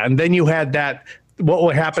like that. And then you had what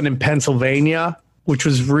would happen in Pennsylvania, which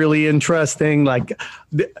was really interesting. Like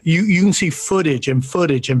you can see footage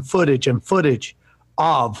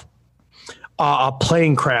of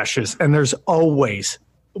plane crashes, and there's always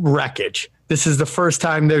wreckage. This is the first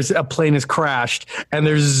time there's a plane has crashed and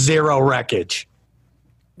there's zero wreckage.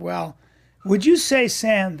 Well, would you say,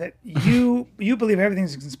 Sam, that you believe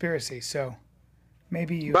everything's a conspiracy? So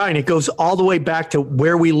maybe you... Brian, it goes all the way back to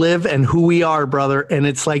where we live and who we are, brother. And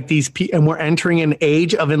it's like and we're entering an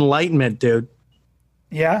age of enlightenment, dude.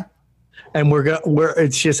 Yeah. And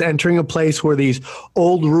it's just entering a place where these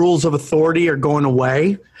old rules of authority are going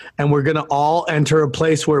away. And we're going to all enter a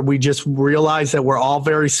place where we just realize that we're all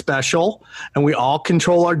very special and we all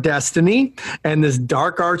control our destiny. And this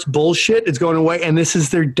dark arts bullshit is going away. And this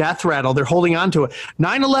is their death rattle. They're holding on to it.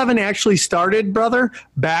 9/11 actually started, brother,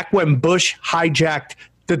 back when Bush hijacked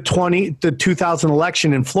the 2000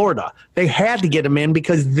 election in Florida. They had to get him in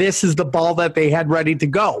because this is the ball that they had ready to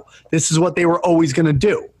go. This is what they were always going to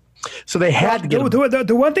do. So they had to get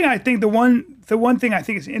the one thing I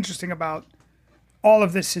think is interesting about all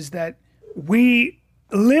of this is that we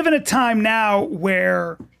live in a time now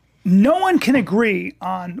where no one can agree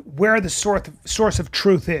on where the source of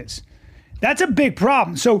truth is. That's a big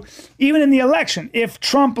problem. So even in the election, if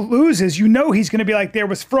Trump loses, you know he's going to be like, there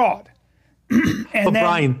was fraud.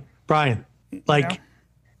 Brian, like,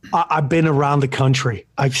 I've been around the country.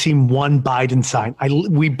 I've seen one Biden sign.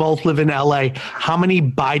 We both live in LA. How many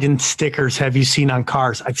Biden stickers have you seen on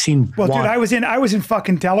cars? I've seen one. Dude, I was in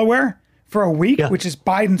fucking Delaware for a week, which is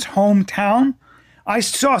Biden's hometown. I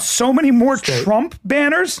saw so many more Trump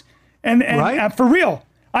banners, and for real.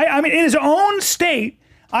 I mean, in his own state,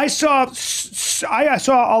 I saw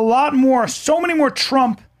a lot more, so many more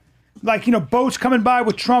Trump, like, boats coming by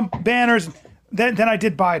with Trump banners than I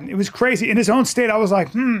did Biden. It was crazy. In his own state, I was like,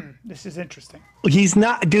 this is interesting. He's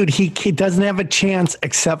not, dude, he doesn't have a chance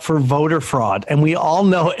except for voter fraud. And we all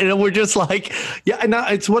know it. And we're just like, yeah, no,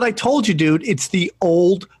 it's what I told you, dude. It's the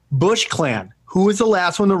old Bush clan. Who was the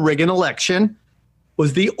last one to rig an election?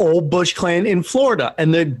 Was the old Bush clan in Florida.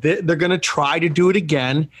 And they're going to try to do it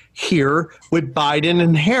again here with Biden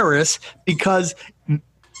and Harris because,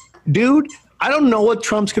 dude, I don't know what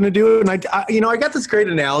Trump's going to do, and I got this great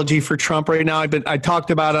analogy for Trump right now. I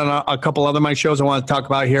talked about it on a couple other my shows. I want to talk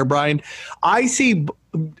about here, Brian. I see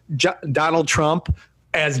Donald Trump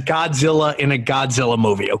as Godzilla in a Godzilla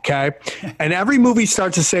movie, okay? And every movie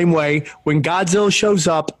starts the same way. When Godzilla shows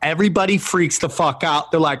up, everybody freaks the fuck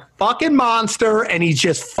out. They're like, fucking monster, and he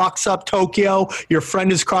just fucks up Tokyo. Your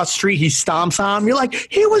friend is across the street, he stomps on him. You're like,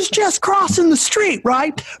 he was just crossing the street,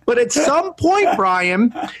 right? But at some point,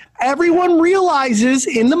 Brian, everyone realizes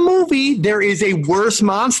in the movie there is a worse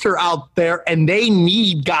monster out there, and they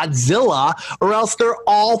need Godzilla, or else they're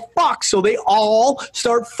all fucked. So they all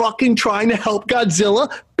start fucking trying to help Godzilla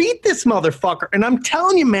beat this motherfucker. And I'm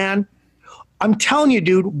telling you, man,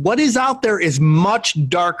 dude, what is out there is much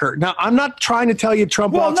darker. Now, I'm not trying to tell you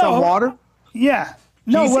Trump walks on water. Yeah.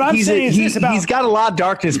 No, what I'm saying is this about... He's got a lot of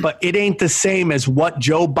darkness, but it ain't the same as what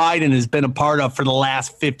Joe Biden has been a part of for the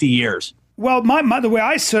last 50 years. Well, the way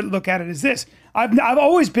I sort of look at it is this. I've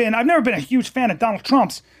never been a huge fan of Donald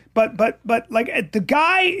Trump's, but like the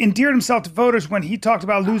guy endeared himself to voters when he talked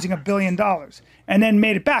about losing $1 billion and then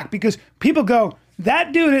made it back, because people go,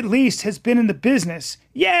 that dude at least has been in the business.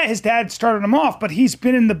 Yeah, his dad started him off, but he's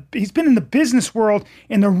been in the business world,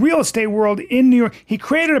 in the real estate world in New York. He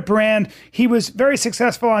created a brand. He was very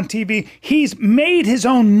successful on TV. He's made his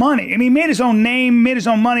own money. I mean, he made his own name, made his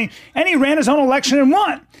own money, and he ran his own election and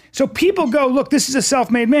won. So people go, look, this is a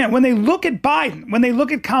self-made man. When they look at Biden, when they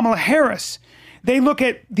look at Kamala Harris, they look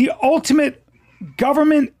at the ultimate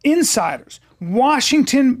government insiders,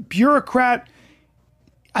 Washington bureaucrat.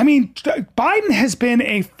 I mean, Biden has been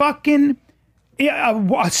a fucking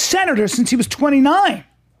a senator since he was 29.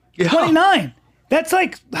 Yeah. 29. That's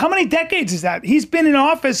like, how many decades is that? He's been in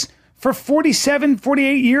office for 47,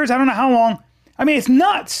 48 years. I don't know how long. I mean, it's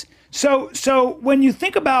nuts. So when you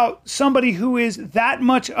think about somebody who is that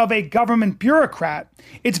much of a government bureaucrat,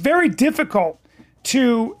 it's very difficult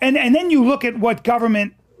to, and then you look at what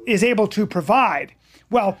government is able to provide.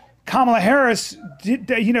 Well, Kamala Harris,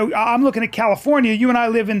 I'm looking at California. You and I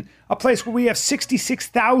live in a place where we have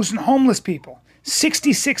 66,000 homeless people.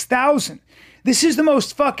 66,000. This is the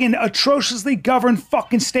most fucking atrociously governed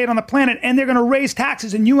fucking state on the planet, and they're going to raise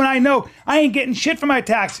taxes. And you and I know I ain't getting shit for my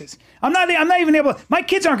taxes. I'm not even able. My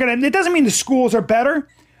kids aren't going to. It doesn't mean the schools are better.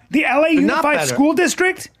 The LA Unified School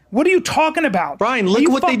District. What are you talking about, Brian? Look at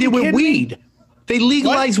what they did with weed. They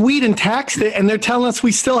legalized weed and taxed it, and they're telling us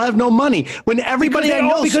we still have no money. When everybody I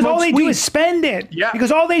know because all they do is spend it. Yeah.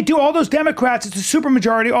 Because all they do, all those Democrats, it's a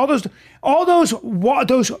supermajority.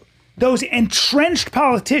 Those entrenched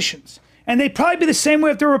politicians, and they'd probably be the same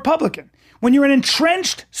way if they're Republican. When you're an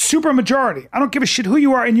entrenched supermajority, I don't give a shit who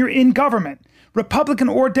you are, and you're in government, Republican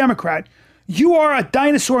or Democrat, you are a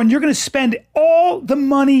dinosaur, and you're going to spend all the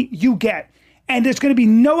money you get, and there's going to be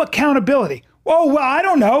no accountability. Oh, well, I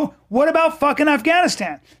don't know. What about fucking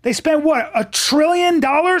Afghanistan? They spent what, $1 trillion,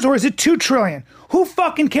 or is it $2 trillion? Who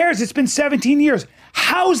fucking cares? It's been 17 years.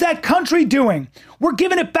 How's that country doing? We're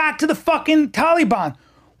giving it back to the fucking Taliban.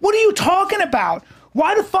 What are you talking about?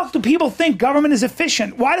 Why the fuck do people think government is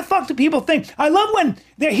efficient? Why the fuck do people think? I love when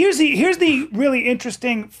here's the really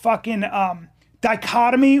interesting fucking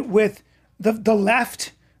dichotomy with the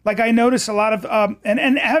left. Like, I notice a lot of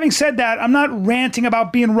and having said that, I'm not ranting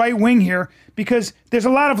about being right wing here, because there's a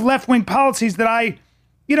lot of left wing policies that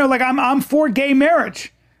I'm for gay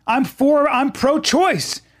marriage. I'm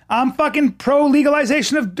pro-choice. I'm fucking pro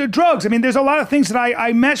legalization of drugs. I mean, there's a lot of things that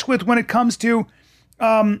I mesh with when it comes to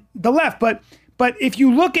the left. But if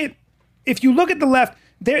you look at the left,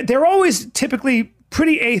 they're always typically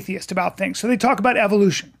pretty atheist about things. So they talk about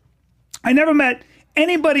evolution. I never met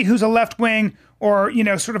anybody who's a left wing or,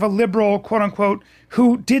 sort of a liberal, quote unquote,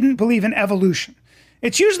 who didn't believe in evolution.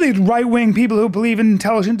 It's usually right wing people who believe in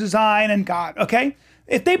intelligent design and God. Okay,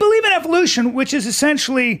 if they believe in evolution, which is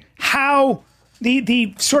essentially how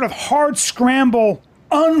the sort of hard scramble,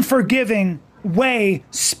 unforgiving way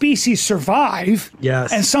species survive,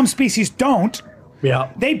 yes, and some species don't.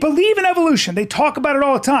 Yeah, they believe in evolution. They talk about it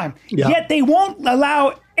all the time. Yeah. Yet they won't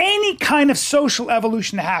allow any kind of social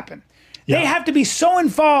evolution to happen. Yeah. They have to be so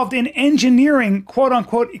involved in engineering, quote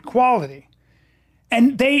unquote, equality.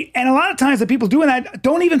 And a lot of times the people doing that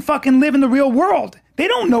don't even fucking live in the real world. They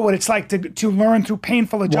don't know what it's like to learn through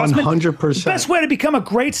painful adjustment. 100%. The best way to become a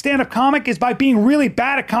great stand-up comic is by being really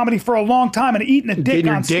bad at comedy for a long time and eating a dick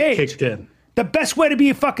on stage. Getting your dick kicked in. The best way to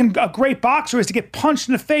be a great boxer is to get punched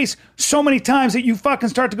in the face so many times that you fucking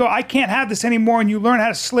start to go, I can't have this anymore, and you learn how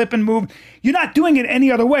to slip and move. You're not doing it any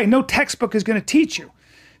other way. No textbook is going to teach you.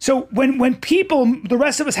 So when people, the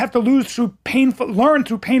rest of us have to learn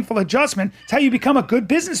through painful adjustment, it's how you become a good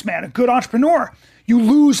businessman, a good entrepreneur. You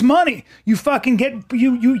lose money. You fucking get,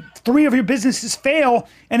 you 3 of your businesses fail,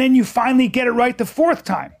 and then you finally get it right the 4th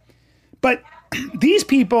time. But these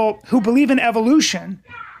people who believe in evolution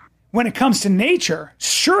when it comes to nature,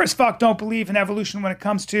 sure as fuck don't believe in evolution when it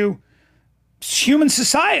comes to human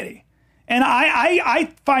society. And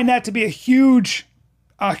I find that to be a huge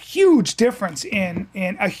difference in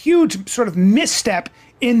a huge sort of misstep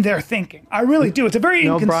in their thinking. I really do. It's a very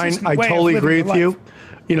inconsistent Brian, way I totally of living agree with you.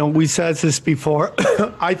 You know, we said this before.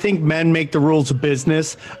 I think men make the rules of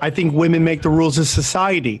business. I think women make the rules of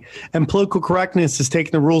society. And political correctness is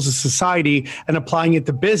taking the rules of society and applying it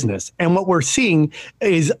to business. And what we're seeing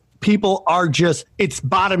is people are just, it's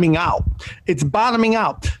bottoming out. It's bottoming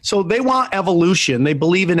out. So they want evolution. They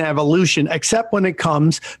believe in evolution, except when it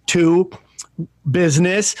comes to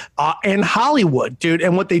business and Hollywood, dude.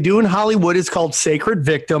 And what they do in Hollywood is called sacred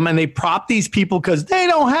victim. And they prop these people because they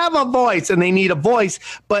don't have a voice and they need a voice.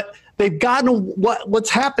 But they've gotten,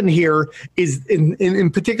 what's happened here is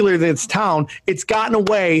in particular this town, it's gotten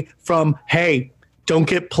away from, hey, don't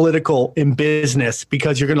get political in business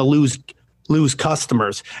because you're going to lose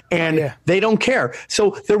customers, and they don't care.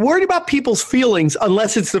 So they're worried about people's feelings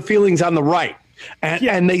unless it's the feelings on the right.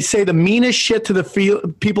 And they say the meanest shit to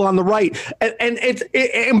the people on the right.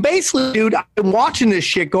 And basically, dude, I've been watching this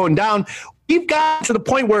shit going down. We've got to the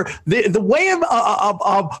point where the way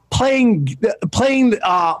of playing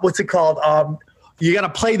what's it called? You got to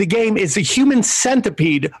play the game is the human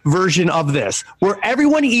centipede version of this, where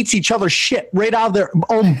everyone eats each other's shit right out of their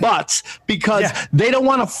own butts because they don't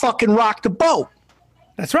want to fucking rock the boat.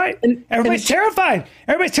 That's right. Everybody's terrified.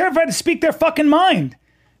 Everybody's terrified to speak their fucking mind.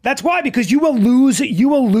 That's why, because you will lose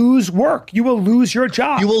work. You will lose your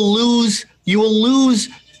job. You will lose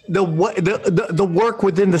the work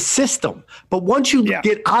within the system. But once you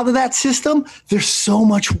get out of that system, there's so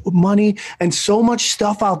much money and so much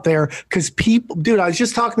stuff out there because people, dude, I was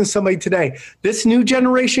just talking to somebody today, this new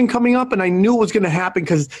generation coming up, and I knew it was going to happen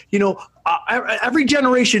because, you know, every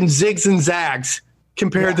generation zigs and zags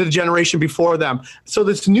compared to the generation before them. So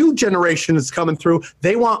this new generation is coming through.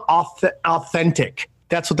 They want authentic.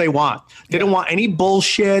 That's what they want. They don't want any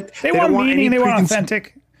bullshit. They want meaning. They want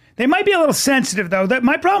authentic. They might be a little sensitive, though. That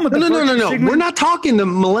my problem with no. We're not talking to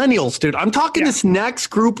millennials, dude. I'm talking this next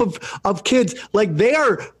group of kids. Like, they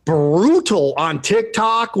are brutal on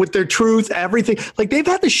TikTok with their truth, everything. Like, they've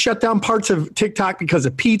had to shut down parts of TikTok because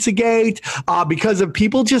of Pizzagate, because of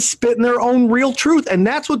people just spitting their own real truth. And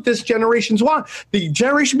that's what this generation's want. The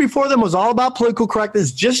generation before them was all about political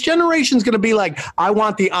correctness. This generation's going to be like, I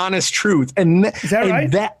want the honest truth. And is that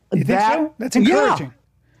right? You think so? That's encouraging. Yeah.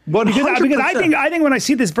 Because I think when I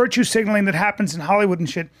see this virtue signaling that happens in Hollywood and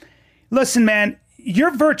shit, listen, man, you're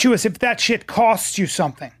virtuous if that shit costs you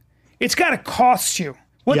something. It's got to cost you.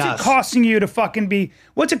 What's it costing you to fucking be?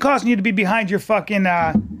 What's it costing you to be behind your fucking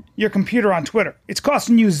your computer on Twitter? It's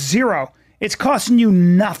costing you zero. It's costing you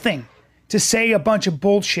nothing to say a bunch of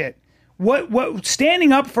bullshit. What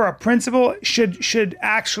standing up for a principle should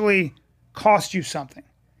actually cost you something.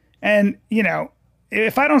 And you know,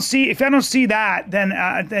 if I don't see that,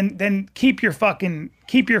 then keep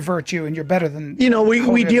your virtue, and you're better than. You know,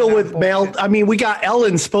 we deal with male. I mean, we got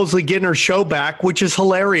Ellen supposedly getting her show back, which is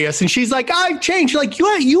hilarious, and she's like, "I've changed." Like,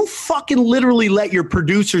 you fucking literally let your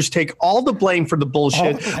producers take all the blame for the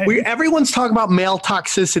bullshit. Everyone's talking about male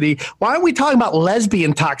toxicity. Why are we talking about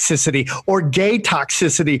lesbian toxicity or gay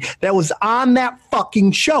toxicity that was on that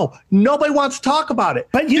fucking show? Nobody wants to talk about it.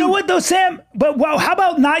 But you know what, though, Sam? But how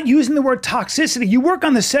about not using the word toxicity? You work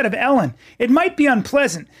on the set of Ellen. It might be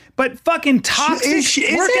unpleasant, but fucking toxic.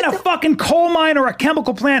 Work in a fucking coal mine or a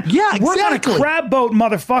chemical plant. Yeah, exactly. Work on a crab boat,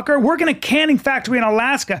 motherfucker. Work in a canning factory in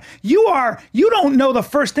Alaska. You don't know the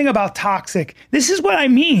first thing about toxic. This is what I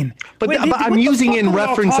mean. But I'm using in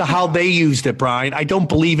reference to how they used it, Brian. I don't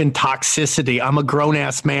believe in toxicity. I'm a grown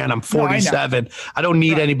ass man. I'm 47. I don't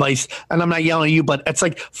need anybody's, and I'm not yelling at you, but it's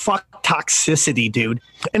like, fuck toxicity, dude.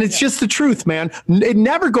 And it's just the truth, man. It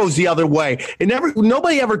never goes the other way.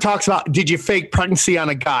 Nobody ever talks about, did you fake pregnancy on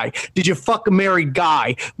a guy? Did you fuck a married guy?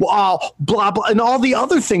 Well, blah, blah, and all the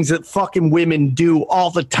other things that fucking women do all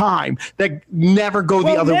the time that never go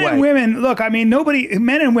the other way. Men and women, look, I mean,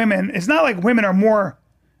 men and women, it's not like women are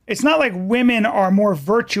more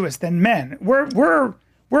virtuous than men. We're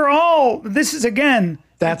all, this is again,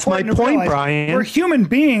 that's my point, Brian. We're human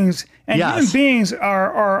beings, And human beings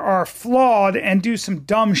are flawed and do some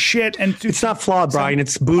dumb shit. And it's not flawed, Brian.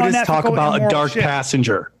 It's Buddhists talk about a dark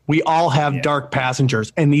passenger. We all have dark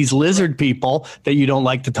passengers. And these lizard people that you don't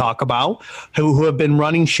like to talk about, who have been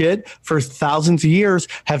running shit for thousands of years,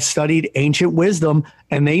 have studied ancient wisdom,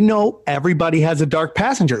 and they know everybody has a dark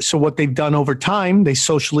passenger. So what they've done over time, they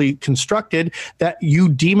socially constructed that you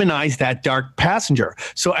demonize that dark passenger.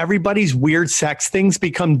 So everybody's weird sex things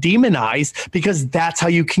become demonized because that's how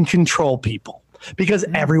you can control people. Because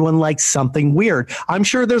everyone likes something weird. I'm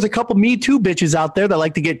sure there's a couple Me Too bitches out there that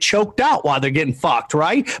like to get choked out while they're getting fucked,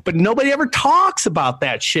 right? But nobody ever talks about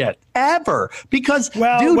that shit ever because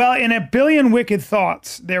well, in A Billion Wicked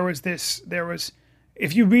Thoughts, there was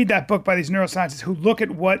if you read that book by these neuroscientists who look at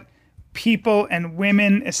what people and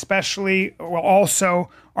women especially also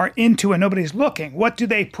are into and nobody's looking, what do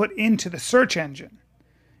they put into the search engine?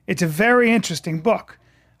 It's a very interesting book.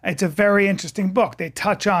 They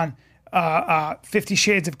touch on 50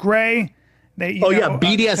 Shades of Grey.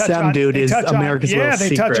 BDSM, dude, is America's little secret.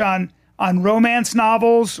 They touch on romance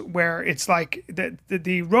novels where it's like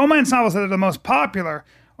the romance novels that are the most popular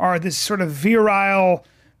are this sort of virile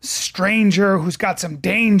stranger who's got some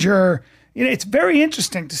danger. It's very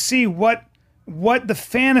interesting to see what the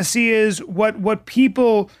fantasy is, what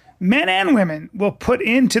people, men and women, will put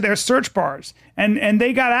into their search bars, and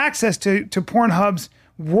they got access to Pornhub's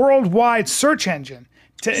worldwide search engine.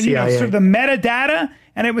 Sort of the metadata,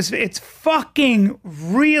 and it's fucking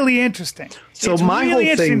really interesting. So it's my really whole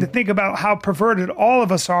interesting thing to think about how perverted all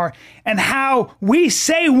of us are, and how we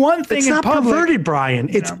say one thing in public. It's not perverted, Brian.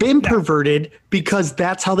 It's been perverted because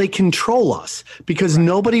that's how they control us. Because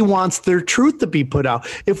nobody wants their truth to be put out.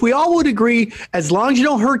 If we all would agree, as long as you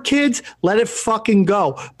don't hurt kids, let it fucking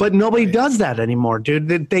go. But nobody does that anymore, dude.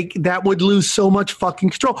 That would lose so much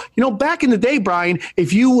fucking control. Back in the day, Brian,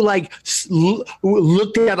 if you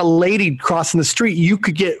looked at a lady crossing the street, you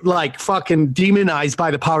could get like fucking demonized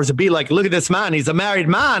by the powers that be. Like, look at this man, he's a married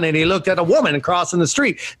man, and he looked at a woman crossing the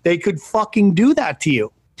street. They could fucking do that to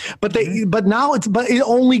you. But now it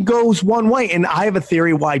only goes one way. And I have a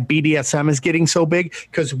theory why BDSM is getting so big,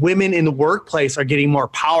 because women in the workplace are getting more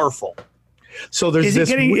powerful. So is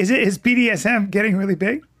BDSM getting really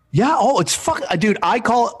big? Yeah. Oh, it's dude. I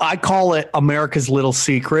call it America's little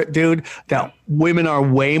secret, dude. That women are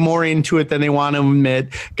way more into it than they want to admit.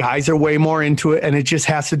 Guys are way more into it, and it just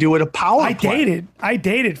has to do with a power play. I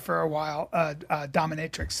dated for a while,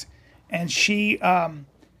 dominatrix, and she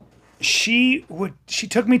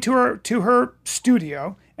took me to her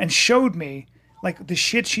studio and showed me like the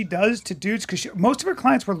shit she does to dudes, because most of her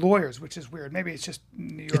clients were lawyers, which is weird. Maybe it's just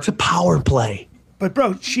New York. It's a power play. But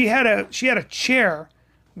bro, she had a chair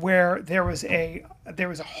where there was a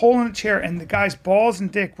hole in the chair, and the guy's balls and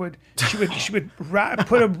dick she would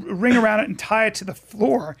put a ring around it and tie it to the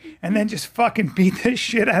floor, and then just fucking beat the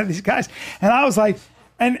shit out of these guys. And I was like,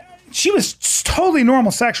 and she was totally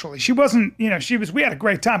normal sexually. She wasn't, we had a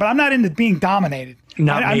great time, but I'm not into being dominated.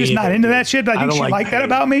 I'm just not into that shit. But I think she liked that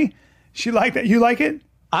about me. She liked that. You like it?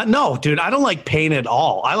 No, dude, I don't like pain at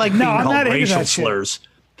all. I like being called racial slurs.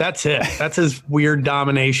 That's it. That's his weird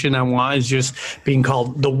domination I want, is just being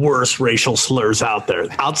called the worst racial slurs out there.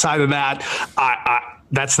 Outside of that,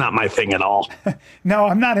 that's not my thing at all. No,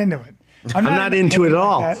 I'm not into it. I'm not into it at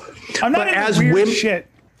all. I'm not into weird shit.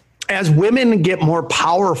 As women get more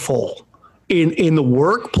powerful in the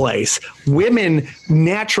workplace, women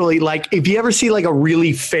naturally, like if you ever see like a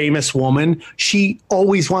really famous woman, she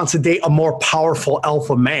always wants to date a more powerful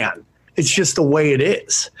alpha man. It's just the way it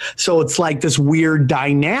is. So it's like this weird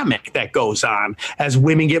dynamic that goes on as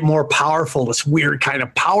women get more powerful. This weird kind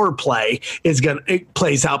of power play it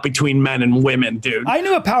plays out between men and women, dude. I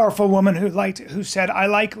knew a powerful woman who said,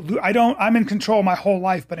 I'm in control my whole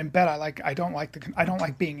life, but in bed I don't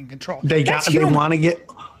like being in control. They want to get,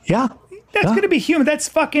 yeah. That's going to be human.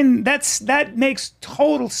 That makes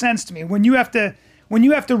total sense to me. When you have to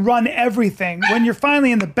run everything, when you're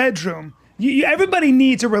finally in the bedroom, everybody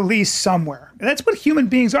needs a release somewhere. That's what human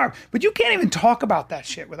beings are. But you can't even talk about that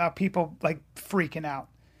shit without people like freaking out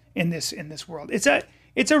in this world. It's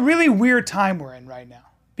a really weird time we're in right now,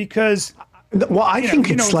 because I think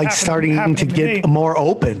it's like starting to get more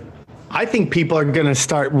open. I think people are going to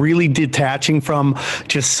start really detaching from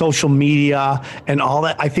just social media and all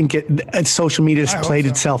that. I think social media has played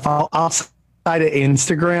itself out outside of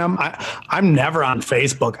Instagram. I'm never on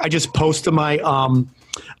Facebook. I just post to my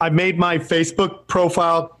I made my Facebook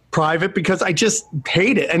profile private because I just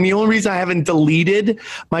hate it. And the only reason I haven't deleted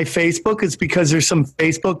my Facebook is because there's some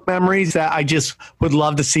Facebook memories that I just would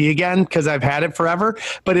love to see again because I've had it forever.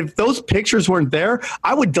 But if those pictures weren't there,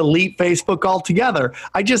 I would delete Facebook altogether.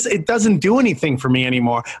 It doesn't do anything for me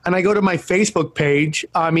anymore. And I go to my Facebook page,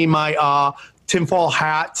 my Tinfoil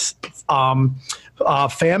Hats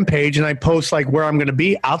fan page, and I post like where I'm going to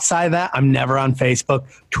be. Outside of that, I'm never on Facebook.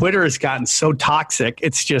 Twitter has gotten so toxic;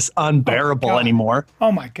 it's just unbearable anymore.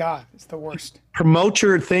 Oh my God, it's the worst. Promote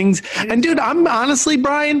your things, and dude, I'm honestly,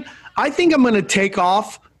 Brian, I think I'm going to take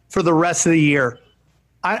off for the rest of the year.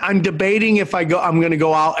 I'm debating if I'm going to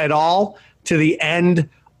go out at all to the end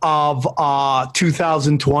of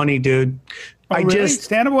 2020, dude. Oh, really?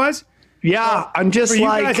 Stand-up was. Yeah, I'm just for you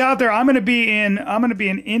guys out there. I'm going to be in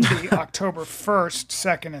Indy October 1st,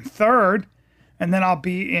 2nd, and 3rd, and then I'll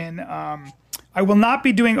be in. I will not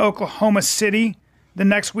be doing Oklahoma City the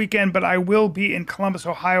next weekend, but I will be in Columbus,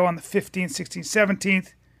 Ohio, on the 15th, 16th, 17th,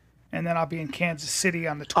 and then I'll be in Kansas City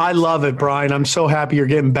on the 20th. I love it, Brian. I'm so happy you're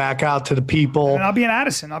getting back out to the people. And I'll be in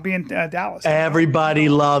Addison. I'll be in Dallas. Everybody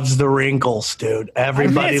loves the wrinkles, dude.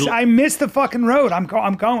 Everybody. I miss the fucking road. I'm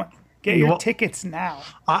going. Get your tickets now.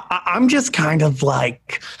 I'm just kind of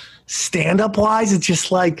like stand-up wise. It's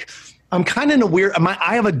just like I'm kind of in a weird.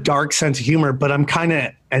 I have a dark sense of humor, but I'm kind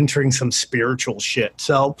of entering some spiritual shit.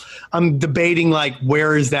 So I'm debating like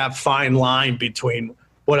where is that fine line between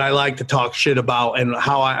what I like to talk shit about and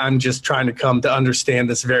how I'm just trying to come to understand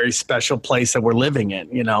this very special place that we're living in.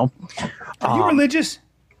 You know. Are you religious?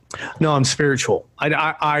 No, I'm spiritual. What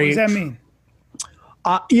does that mean?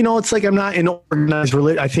 It's like I'm not in organized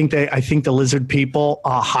religion. I think the lizard people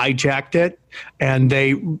hijacked it, and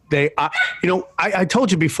I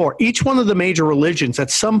told you before. Each one of the major religions, at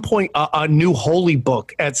some point, a new holy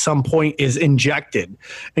book at some point is injected,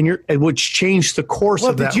 which changed the course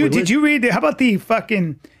of that. Did you read? How about the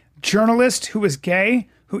fucking journalist who was gay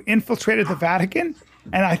who infiltrated the Vatican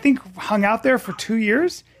and I think hung out there for 2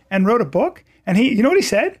 years and wrote a book? And you know what he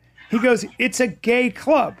said? He goes, "It's a gay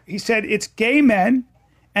club." He said, "It's gay men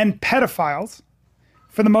and pedophiles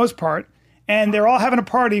for the most part, and they're all having a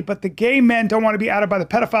party, but the gay men don't want to be outed by the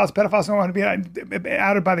pedophiles. Pedophiles don't want to be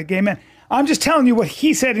outed by the gay men." I'm just telling you what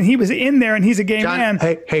he said, and he was in there, and he's a gay man.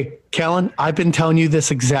 Hey, Kellen, I've been telling you this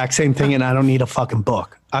exact same thing, and I don't need a fucking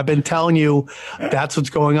book. I've been telling you that's what's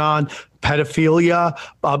going on. Pedophilia.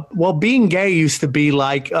 Being gay used to be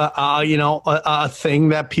like, a thing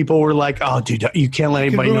that people were like, "Oh, dude, you can't let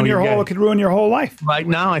anybody know you're gay." It could ruin your whole life. Right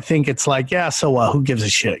now, I think it's like, yeah, so what? Who gives a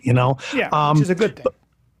shit? You know? Yeah, which is a good thing.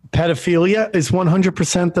 Pedophilia is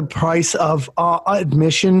 100% the price of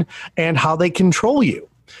admission and how they control you,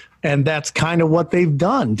 and that's kind of what they've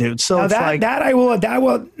done, dude. So that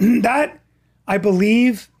I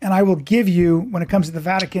believe, and I will give you when it comes to the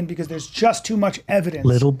Vatican, because there's just too much evidence.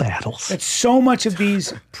 Little battles. That so much of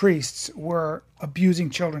these priests were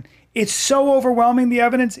abusing children. It's so overwhelming, the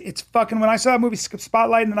evidence. It's fucking, when I saw that movie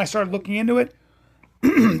Spotlight and then I started looking into it,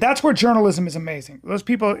 that's where journalism is amazing. Those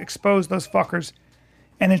people expose those fuckers.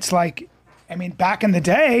 And it's like, back in the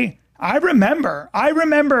day, I remember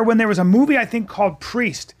when there was a movie, I think, called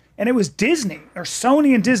Priest, and it was Disney, or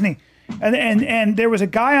Sony and Disney. And there was a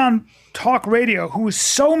guy on talk radio who was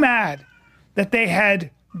so mad that they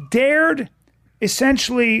had dared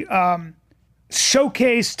essentially tell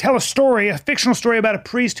a fictional story about a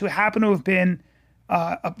priest who happened to have been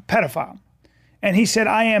a pedophile. And he said,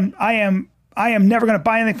 I am never going to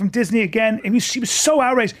buy anything from Disney again. And she was so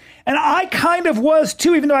outraged. And I kind of was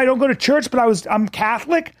too, even though I don't go to church, but I'm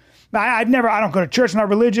Catholic. I don't go to church, I'm not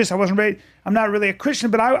religious. I'm not really a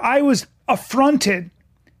Christian, but I was affronted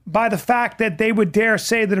by the fact that they would dare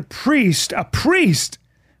say that a priest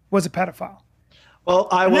was a pedophile. Well,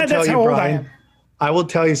 I will tell you, Brian. I will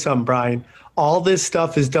tell you something, Brian. All this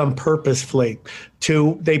stuff is done purposefully.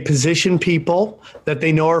 They position people that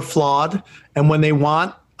they know are flawed, and when they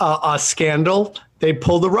want a scandal, they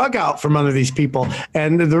pull the rug out from under these people.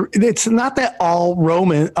 And it's not that all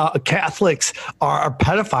Roman Catholics are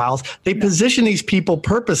pedophiles. They position these people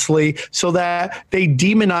purposely so that they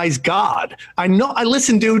demonize God.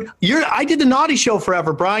 Listen, dude, I did the Naughty Show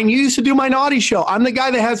forever, Brian. You used to do my Naughty Show. I'm the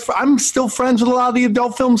guy I'm still friends with a lot of the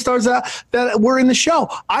adult film stars that were in the show.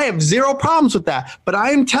 I have zero problems with that. But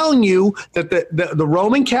I am telling you that the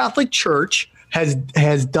Roman Catholic Church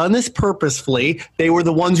has done this purposefully. They were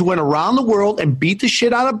the ones who went around the world and beat the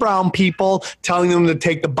shit out of brown people, telling them to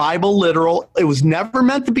take the Bible literal. It was never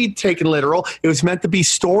meant to be taken literal. It was meant to be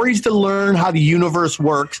stories to learn how the universe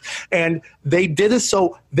works. And they did it.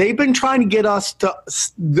 So they've been trying to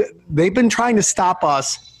stop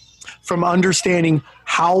us from understanding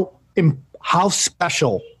how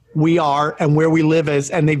special we are and where we live is,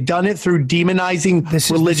 and they've done it through demonizing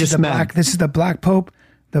religious men. This is the black pope,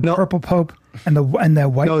 the purple pope, and the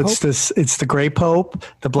white pope. It's the gray pope,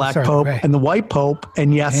 the black pope, and the white pope.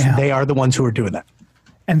 And yes, they are the ones who are doing that.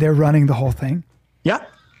 And they're running the whole thing. Yeah.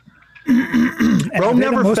 Rome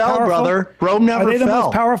never fell, brother. Rome never fell. Are they the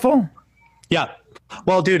most powerful? Yeah.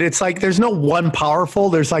 Well, dude, it's like there's no one powerful.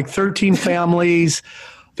 There's like 13 families.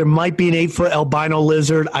 There might be an 8-foot albino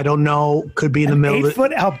lizard. I don't know. Could be in the middle.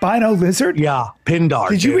 8-foot albino lizard? Yeah. Pindar.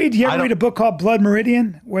 Did you ever read a book called Blood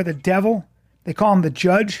Meridian where the devil, they call him the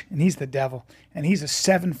judge, and he's the devil. And he's a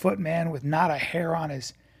 7-foot man with not a hair on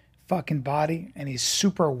his fucking body. And he's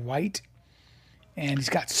super white. And he's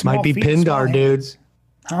got small Might be feet, Pindar, dude.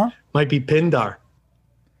 Huh? Might be Pindar.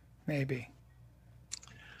 Maybe.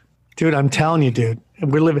 Dude, I'm telling you, dude.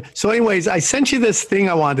 We're living. So anyways, I sent you this thing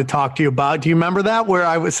I wanted to talk to you about. Do you remember that? Where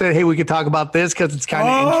I would say, hey, we could talk about this because it's kind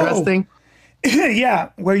of interesting. Yeah.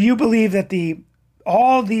 Where you believe that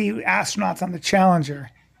all the astronauts on the Challenger,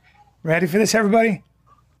 ready for this, everybody,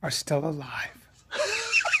 are still alive.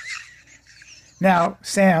 Now,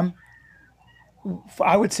 Sam,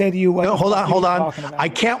 I would say to you, what? No, hold on. I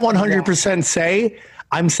can't 100% say.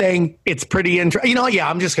 I'm saying it's pretty interesting. You know, yeah,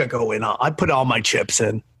 I'm just going to go in. I put all my chips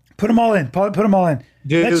in. Put them all in. Put them all in.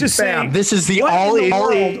 Dude, let's just say, this is the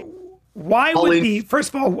all-in. Why would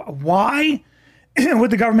first of all, why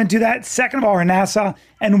would the government do that? Second of all, or NASA,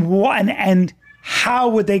 and how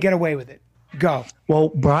would they get away with it? Go. Well,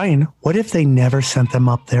 Brian, what if they never sent them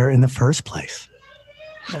up there in the first place?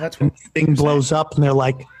 Well, that's what the thing blows up and they're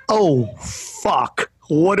like, oh, fuck.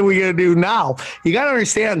 What are we going to do now? You got to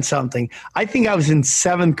understand something. I think I was in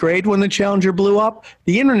 7th grade when the Challenger blew up.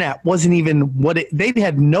 The internet wasn't even they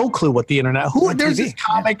had no clue what the internet. There's this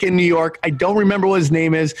comic in New York. I don't remember what his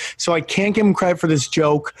name is, so I can't give him credit for this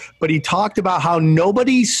joke, but he talked about how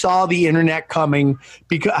nobody saw the internet coming.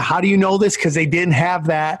 Because how do you know this? Because they didn't have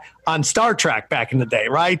that on Star Trek back in the day,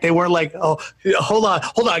 right? They weren't like, oh, hold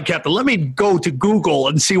on, Captain. Let me go to Google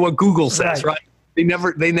and see what Google says, right? They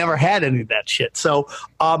never had any of that shit. So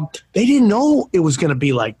they didn't know it was going to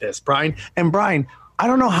be like this, Brian. And Brian, I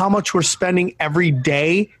don't know how much we're spending every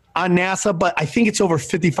day on NASA, but I think it's over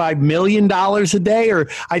 $55 million a day, or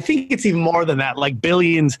I think it's even more than that, like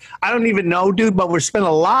billions. I don't even know, dude, but we're spending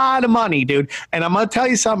a lot of money, dude. And I'm going to tell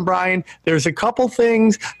you something, Brian. There's a couple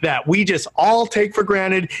things that we just all take for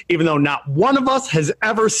granted, even though not one of us has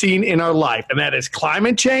ever seen in our life, and that is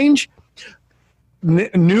climate change,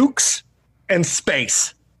 nukes, and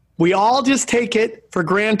space. We all just take it for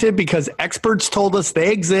granted because experts told us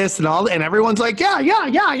they exist and everyone's like, yeah.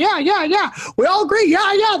 We all agree.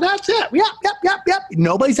 Yeah, that's it. Yep.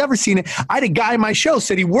 Nobody's ever seen it. I had a guy in my show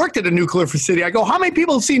said he worked at a nuclear facility. I go, how many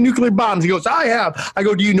people have seen nuclear bombs? He goes, I have. I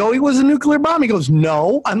go, do you know he was a nuclear bomb? He goes,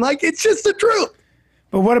 no. I'm like, it's just the truth.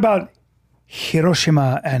 But what about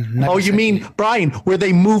Hiroshima and Nagasaki? Oh, you mean, Brian, where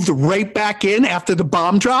they moved right back in after the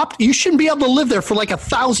bomb dropped? You shouldn't be able to live there for like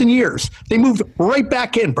 1,000 years. They moved right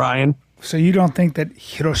back in, Brian. So you don't think that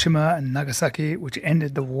Hiroshima and Nagasaki, which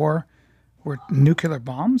ended the war, were nuclear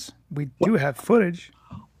bombs? We do have footage.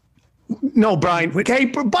 No, Brian. Okay,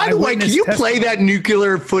 by the way, can you play that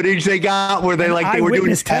nuclear footage they got where they were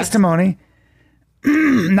doing testimony?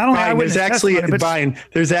 Not only Brian,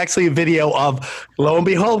 there's actually a video of, lo and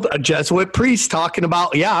behold, a Jesuit priest talking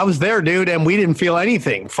about, yeah, I was there, dude, and we didn't feel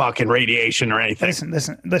anything, fucking radiation or anything.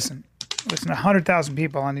 Listen, 100,000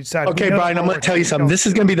 people on each side. Okay, Brian, I'm going to tell you something. This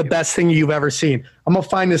is going to be the best thing you've ever seen. I'm going to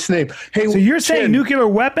find this name. Hey, so you're saying nuclear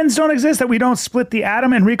weapons don't exist, that we don't split the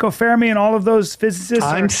atom? Enrico Fermi and all of those physicists?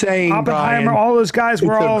 I'm saying, Oppenheimer, Brian, all those guys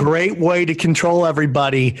were all... It's a great way to control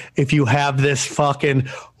everybody if you have this fucking...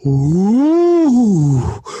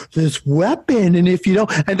 this weapon, and if you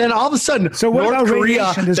don't, and then all of a sudden, so what North about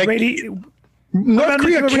Korea, North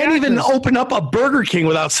Korea can't even open up a Burger King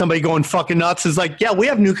without somebody going fucking nuts. It's like, yeah, we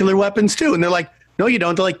have nuclear weapons too, and they're like, no, you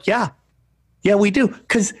don't. They're like, yeah, we do,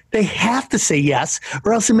 because they have to say yes,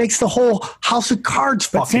 or else it makes the whole house of cards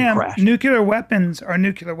fucking crash. Nuclear weapons are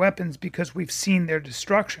nuclear weapons because we've seen their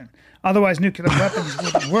destruction. Otherwise, nuclear weapons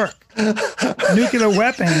wouldn't work. Nuclear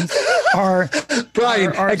weapons are...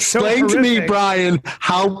 Brian, explain to me, Brian,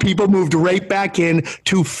 how people moved right back in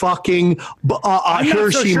to fucking I'm Hiroshima.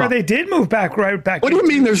 Not so sure they did move right back. What do you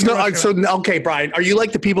mean there's no... okay, Brian, are you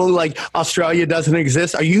like the people who like Australia doesn't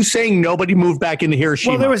exist? Are you saying nobody moved back into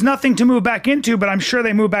Hiroshima? Well, there was nothing to move back into, but I'm sure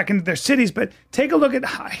they moved back into their cities. But take a look at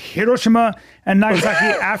Hiroshima and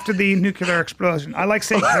Nagasaki after the nuclear explosion. I like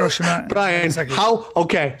saying Hiroshima. Brian, how...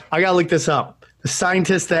 Okay, I got to look this up. The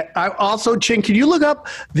scientist that I also, Chin, can you look up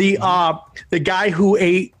the guy who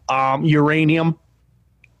ate uranium?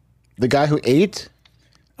 The guy who ate?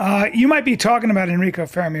 You might be talking about Enrico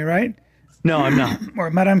Fermi, right? No, I'm not. Or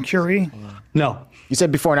Madame Curie. No. You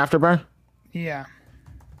said before and after, Brian? Yeah.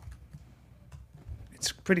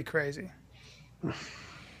 It's pretty crazy.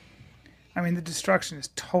 I mean, the destruction is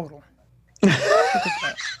total. Look at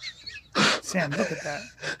that. Sam, look at that.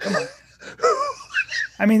 Come on.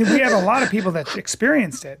 I mean, we have a lot of people that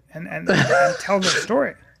experienced it and tell their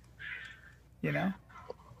story. You know?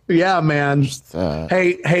 Yeah, man.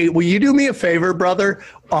 Hey, will you do me a favor, brother?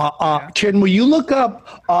 Chin, will you look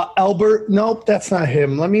up Albert? Nope, that's not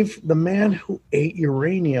him. The man who ate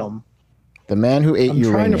uranium. The man who ate uranium.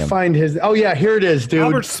 I'm trying to find his. Oh yeah, here it is, dude.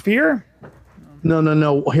 Albert Speer?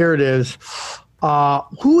 No. Here it is.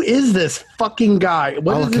 Who is this fucking guy?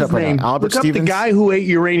 What is his name? Albert Look Stevens? up the guy who ate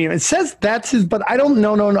uranium. It says that's his, but I don't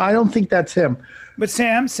know. No, I don't think that's him. But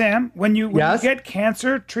Sam, when you get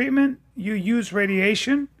cancer treatment, you use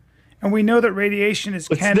radiation. And we know that radiation is.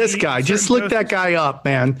 It's this guy. Just look that guy up,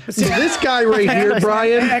 man. So this guy right here,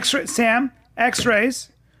 Brian. X-rays.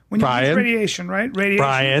 When you use radiation, right? Radiation.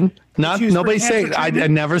 Brian. Nobody saying. I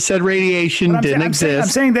never said radiation didn't exist. I'm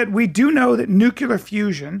saying that we do know that nuclear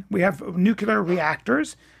fusion. We have nuclear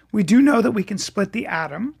reactors. We do know that we can split the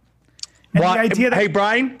atom. And the idea that, hey,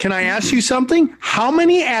 Brian, can I ask you something? How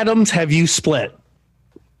many atoms have you split?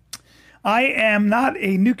 I am not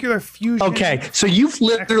a nuclear fusion. Okay, so you've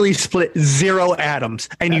literally split 0 atoms,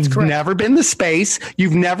 and That's you've correct. never been to space.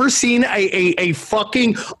 You've never seen a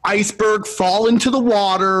fucking iceberg fall into the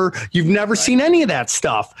water. You've never seen any of that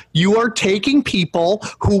stuff. You are taking people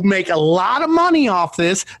who make a lot of money off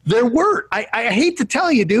this. Their word. I hate to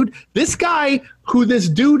tell you, dude. This guy, who this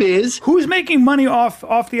dude is, who's making money off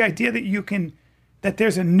the idea that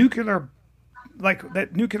there's a nuclear,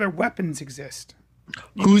 that nuclear weapons exist.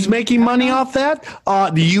 Who's making money off that?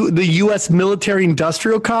 The U.S.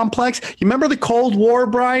 military-industrial complex. You remember the Cold War,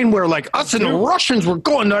 Brian, where us and the Russians were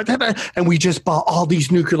going, and we just bought all these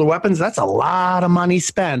nuclear weapons? That's a lot of money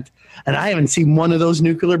spent, and I haven't seen one of those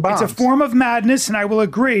nuclear bombs. It's a form of madness, and I will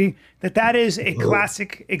agree that is a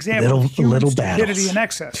classic example of human stupidity and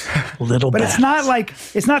excess. But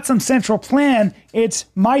it's not some central plan. It's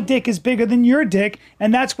my dick is bigger than your dick,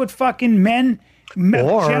 and that's what fucking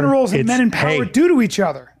generals and men in power do to each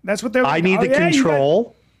other. That's what they're like. I need the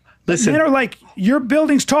control. Listen. Men are like, your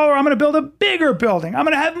building's taller, I'm going to build a bigger building. I'm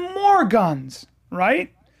going to have more guns,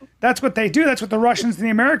 right? That's what they do. That's what the Russians and the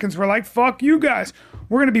Americans were like, fuck you guys.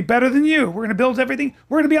 We're going to be better than you. We're going to build everything.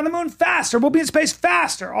 We're going to be on the moon faster. We'll be in space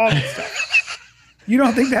faster. All that stuff. You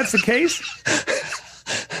don't think that's the case?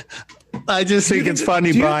 I just think it's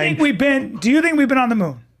funny, Brian. Do you think we've been on the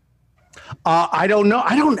moon? I don't know.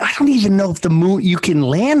 I don't even know if the moon you can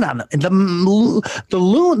land on it. The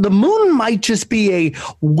moon might just be a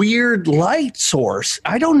weird light source.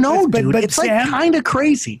 I don't know, dude. It's Sam, kind of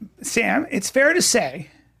crazy. Sam, it's fair to say,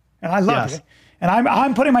 and I love it, and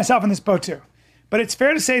I'm putting myself in this boat too. But it's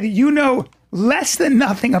fair to say that you know less than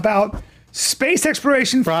nothing about space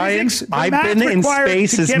exploration, Brian, physics. I've been in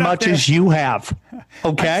space as much as you have.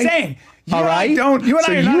 Okay. I'm saying. All right. You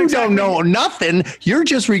don't know nothing. You're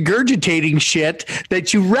just regurgitating shit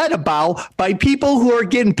that you read about by people who are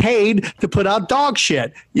getting paid to put out dog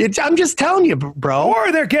shit. I'm just telling you, bro.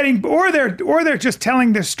 Or they're just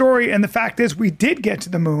telling their story. And the fact is, we did get to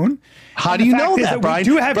the moon. How do you know that, Brian?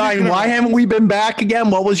 Brian, why haven't we been back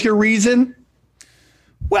again? What was your reason?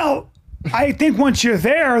 Well, I think once you're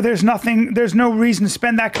there, there's no reason to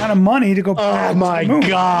spend that kind of money to go back. Oh my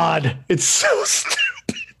God, it's so stupid.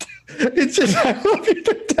 It's just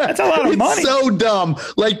that's a lot of money. It's so dumb.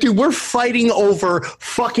 Dude, we're fighting over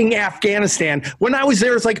fucking Afghanistan. When I was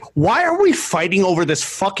there, it's like, why are we fighting over this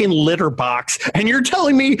fucking litter box? And you're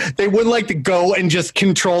telling me they wouldn't like to go and just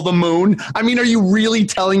control the moon? I mean, are you really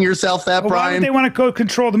telling yourself that, Brian? Why would they want to go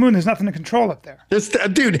control the moon? There's nothing to control up there.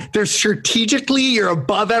 Dude, there's strategically, you're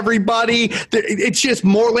above everybody. It's just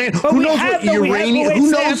more land. But who knows what uranium? Who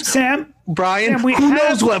knows, Sam? Brian, who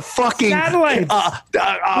knows what fucking satellites?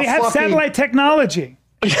 We have satellite technology.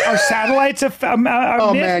 Are satellites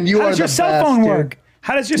oh man, you How are does your the cell best, phone dude. work?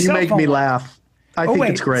 How does your cell phone You make me work? laugh. I think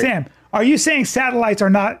it's great. Sam, are you saying satellites are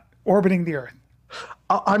not orbiting the Earth?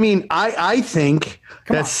 I mean, I think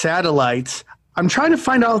that satellites. I'm trying to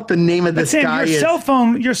find out the name of this guy.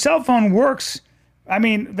 Your cell phone works. I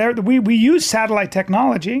mean, we use satellite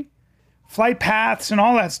technology, flight paths, and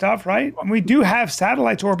all that stuff, right? And we do have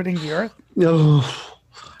satellites orbiting the Earth.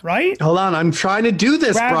 Right? Hold on. I'm trying to do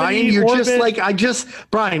this, Gravity, Brian. You're orbit. just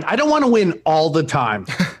Brian, I don't want to win all the time.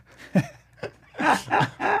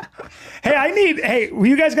 Hey,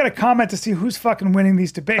 you guys got to comment to see who's fucking winning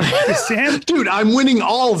these debates. Dude, I'm winning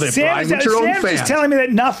all of it, Brian. With your own fans. Sam's just telling me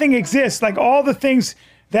that nothing exists. Like all the things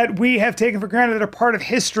that we have taken for granted that are part of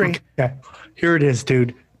history. Okay. Here it is,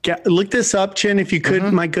 dude. Look this up, Chin, if you could,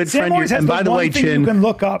 my good Sam friend. always has And by the way, Chin, you can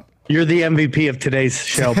look up. you're the MVP of today's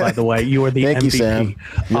show, by the way. You are the Thank MVP. you, Sam.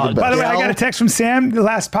 You're the By the way, I Gal- got a text from Sam the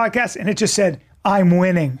last podcast, and it just said, "I'm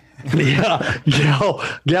winning." Yeah,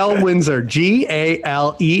 Gal Windsor,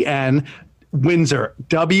 Galen Windsor, Winsor.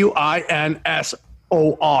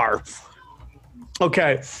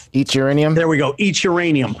 Okay, Eats uranium. there we go. Each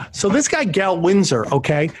uranium. So this guy Gal Windsor,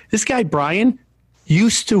 okay, this guy Brian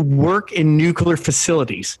used to work in nuclear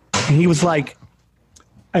facilities, and he was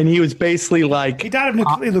basically like He died of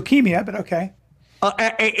leukemia, but okay.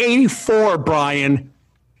 at 84, Brian.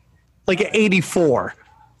 Like at 84.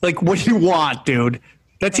 Like, what do you want, dude?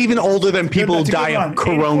 That's even older than people who That's a good die run. of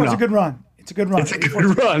corona. It's a good run. It's a good run. It's a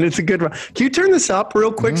good run. It's a good run. Can you turn this up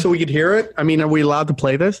real quick so we could hear it? I mean, are we allowed to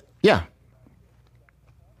play this? Yeah.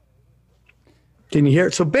 Can you hear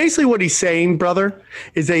it? So basically what he's saying, brother,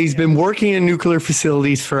 is that he's been working in nuclear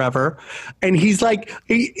facilities forever. And he's like,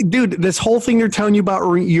 dude, this whole thing they're telling you about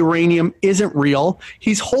uranium isn't real.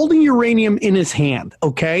 He's holding uranium in his hand,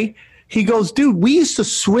 okay? He goes, dude, we used to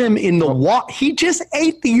swim in the water. He just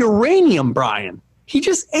ate the uranium, Brian. He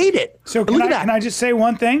just ate it. So Look at that. can I just say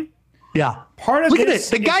one thing? Yeah. Part of Look at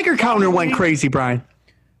this it. The is Geiger counter went probably- crazy, Brian.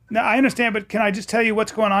 No, I understand, but can I just tell you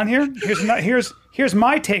what's going on here? Here's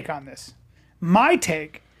my take on this. My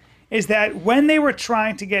take is that when they were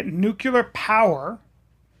trying to get nuclear power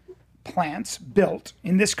plants built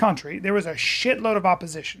in this country, there was a shitload of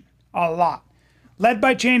opposition, a lot, led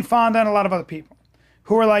by Jane Fonda and a lot of other people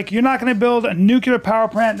who were like, you're not going to build a nuclear power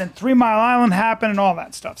plant, then 3 Mile Island happened and all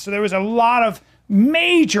that stuff. So there was a lot of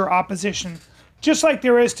major opposition, just like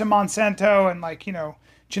there is to Monsanto and like,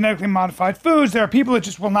 genetically modified foods. There are people that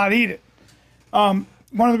just will not eat it.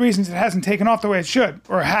 One of the reasons it hasn't taken off the way it should,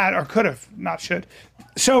 or had, or could have, not should.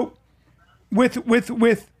 So, with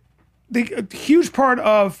the huge part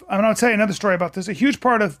of, I'll tell you another story about this. A huge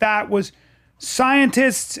part of that was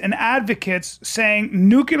scientists and advocates saying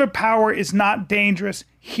nuclear power is not dangerous.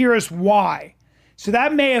 Here's why. So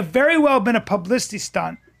that may have very well been a publicity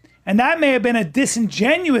stunt, and that may have been a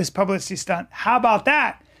disingenuous publicity stunt. How about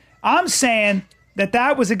that? I'm saying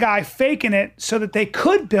that was a guy faking it so that they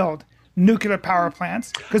could build nuclear power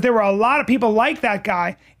plants, because there were a lot of people like that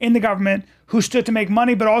guy in the government who stood to make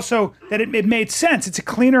money, but also that it made sense.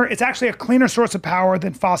 It's actually a cleaner source of power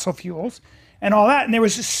than fossil fuels and all that. And there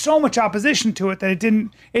was just so much opposition to it that it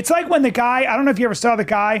didn't. It's like when the guy, I don't know if you ever saw the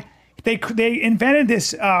guy, they invented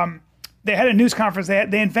this, they had a news conference,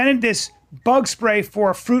 they invented this bug spray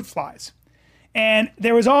for fruit flies. And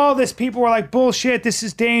there was all this, people were like, bullshit, this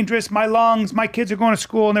is dangerous, my lungs, my kids are going to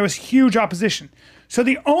school, and there was huge opposition. So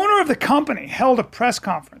the owner of the company held a press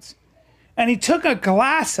conference, and he took a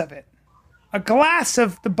glass of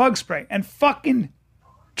the bug spray, and fucking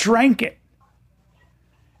drank it.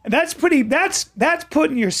 And that's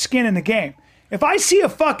putting your skin in the game. If I see a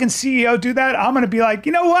fucking CEO do that, I'm going to be like,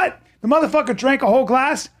 you know what? The motherfucker drank a whole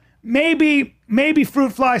glass. Maybe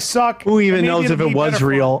fruit flies suck. Who even knows if it was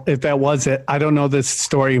real? If that was it, I don't know this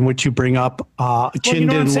story in which you bring up. Chin what I'm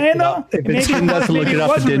didn't. saying, though? If Chin doesn't look it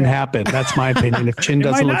up, it didn't happen. That's my opinion. If Chin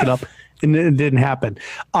doesn't look it up, it didn't happen.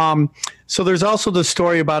 So there's also the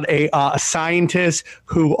story about a scientist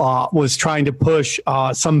who was trying to push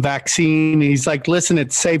some vaccine. And he's like, listen,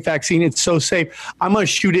 it's safe vaccine. It's so safe. I'm going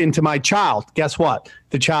to shoot it into my child. Guess what?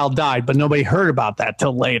 The child died, but nobody heard about that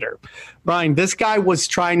till later. Brian, this guy was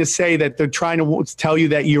trying to say that they're trying to tell you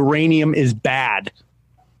that uranium is bad.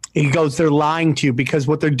 He goes, they're lying to you, because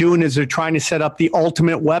what they're doing is they're trying to set up the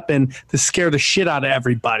ultimate weapon to scare the shit out of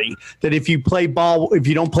everybody. That if you don't play ball,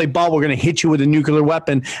 we're going to hit you with a nuclear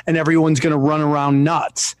weapon and everyone's going to run around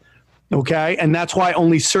nuts. Okay. And that's why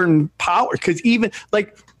only certain power, because even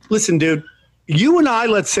like, listen, dude, you and I,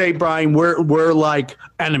 let's say, Brian, we're like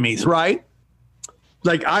enemies, right?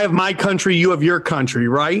 Like I have my country, you have your country,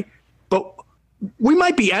 right? But we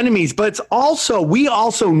might be enemies, but we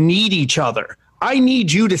also need each other. I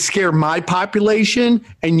need you to scare my population,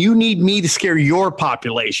 and you need me to scare your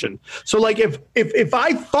population. So like if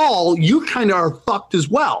I fall, you kind of are fucked as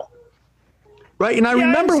well. Right? And I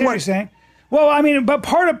remember what you're saying. Well, I mean, but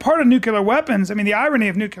part of nuclear weapons, I mean, the irony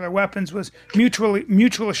of nuclear weapons was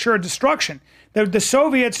mutual assured destruction. The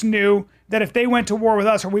Soviets knew that if they went to war with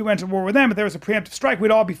us or we went to war with them, if there was a preemptive strike,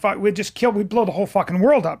 we'd all be fought. We'd blow the whole fucking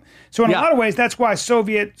world up. So in a lot of ways, that's why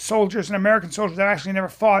Soviet soldiers and American soldiers have actually never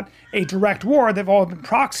fought a direct war. They've all been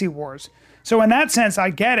proxy wars. So in that sense, I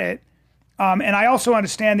get it. And I also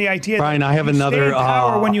understand the idea. Brian, that I have another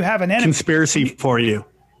power when you have an enemy. Conspiracy for you.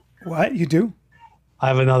 What? You do? I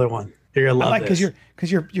have another one. You're gonna love this.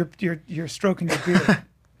 Because you're stroking your beard.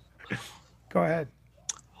 Go ahead.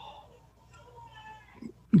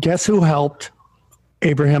 Guess who helped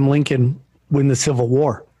Abraham Lincoln win the Civil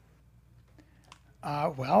War?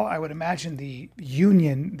 Well, I would imagine the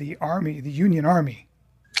Union Army.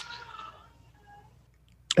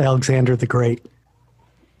 Alexander the Great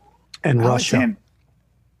and Russia.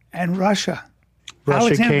 Russia Russia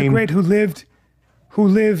Alexander the came. Great,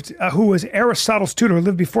 who was Aristotle's tutor, who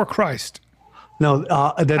lived before Christ. No,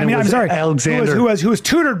 then it was Alexander. Who was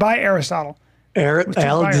tutored by Aristotle.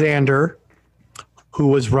 Alexander, who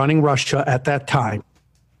was running Russia at that time.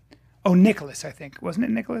 Oh, Nicholas, I think. Wasn't it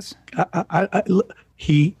Nicholas?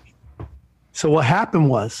 So what happened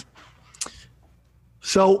was,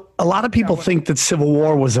 so a lot of people think that Civil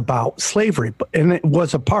War was about slavery, and it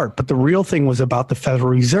was a part, but the real thing was about the Federal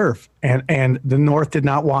Reserve, and the North did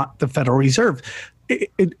not want the Federal Reserve.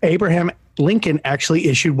 Abraham Lincoln actually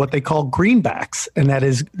issued what they call greenbacks, and that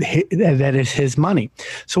is his money.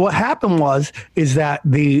 So what happened is that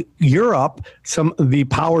the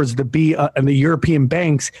powers that be and the European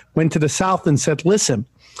banks went to the South and said, listen,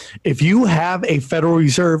 if you have a Federal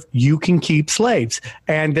Reserve, you can keep slaves.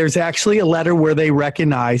 And there's actually a letter where they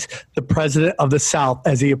recognize the president of the South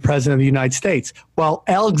as the president of the United States. Well,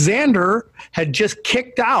 Alexander had just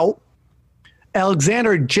kicked out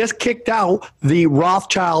the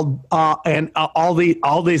Rothschild and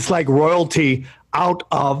all these like royalty out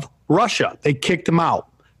of Russia. They kicked them out,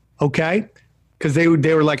 okay? Because they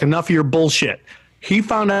were like, enough of your bullshit. He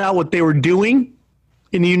found out what they were doing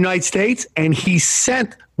in the United States, and he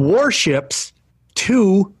sent warships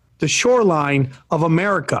to the shoreline of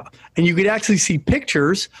America. And you could actually see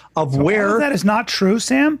pictures of where... All of that is not true,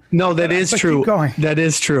 Sam? No, that is true. Keep going. That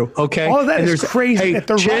is true, okay? All of that is crazy. Hey, that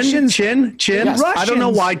the Russians... Chin? Yes. I don't know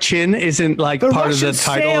why Chin isn't like part of the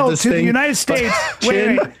title of this thing. The United States.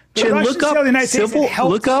 Chin,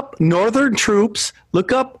 look up Northern troops,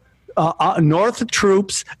 look up North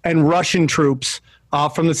troops and Russian troops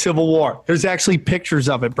from the Civil War. There's actually pictures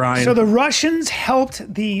of it, Brian. So the Russians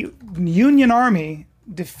helped the Union Army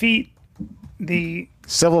defeat the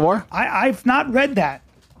Civil War? I've not read that.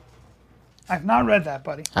 I've not read that,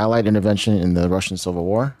 buddy. Allied intervention in the Russian Civil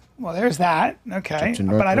War. Well, there's that. Okay.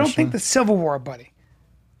 But I don't think the Civil War, buddy.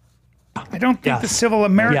 I don't think the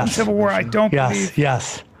American Civil War, I don't believe.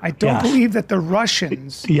 Yes. I don't believe that the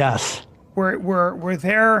Russians were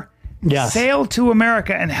there. Yes. Sailed to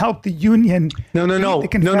America and helped the Union. No.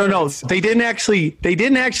 They didn't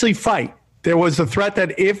actually fight. There was a threat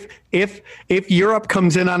that if Europe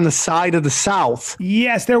comes in on the side of the South,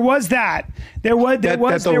 yes, there was that. That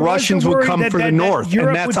the Russians would come for the North,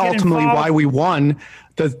 and that's ultimately why we won.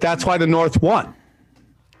 That's why the North won.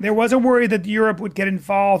 There was a worry that Europe would get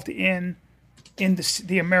involved in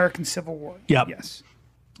the American Civil War. Yep. Yes.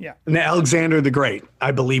 Yeah. And Alexander the Great, I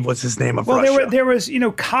believe, was his name of Russia. Well, there was,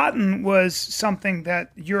 cotton was something that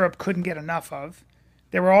Europe couldn't get enough of.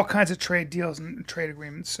 There were all kinds of trade deals and trade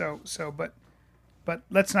agreements. But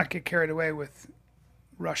let's not get carried away with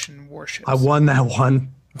Russian warships. I won that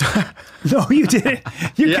one. No, you didn't.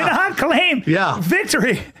 You cannot claim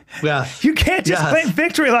victory. Yes. You can't just claim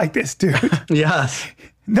victory like this, dude. Yes.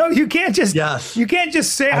 No, you can't just. Yes. You can't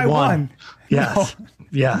just say I won. Yes. No.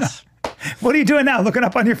 Yes. No. What are you doing now? Looking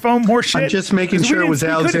up on your phone more shit? I'm just making sure it was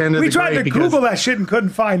Alexander the Great. We tried to Google that shit and couldn't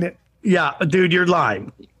find it. Yeah, dude, you're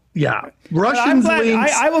lying. Yeah.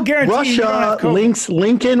 I will guarantee Russia links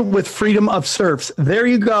Lincoln with freedom of serfs. There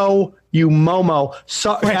you go, you Momo.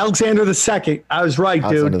 Alexander II. I was right,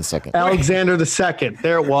 dude. Alexander II.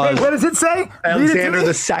 There it was. Wait, what does it say? Alexander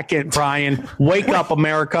II, Brian. Wake up,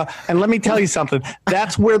 America. And let me tell you something.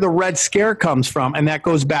 That's where the Red Scare comes from. And that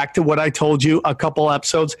goes back to what I told you a couple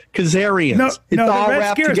episodes. Khazarians. It's all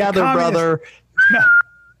wrapped together, brother.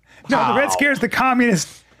 No, the Red Scare is the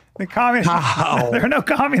communist. The communists. How? There are no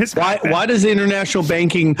communists. Why does international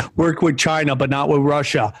banking work with China but not with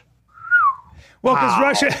Russia? Well, because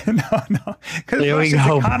Russia. No. Because Russia's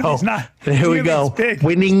economy is not. There we go. Big.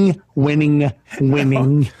 Winning.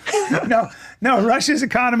 No. Russia's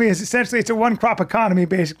economy is essentially it's a one-crop economy.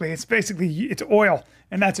 Basically, it's oil.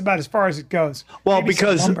 And that's about as far as it goes. Well,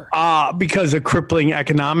 because of crippling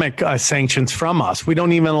economic sanctions from us, we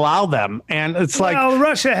don't even allow them, and it's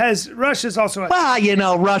Russia's also.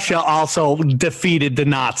 Russia also defeated the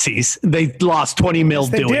Nazis. They lost 20 mil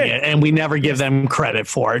doing it, and we never give them credit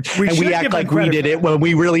for it. We act like we did it when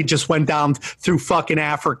we really just went down through fucking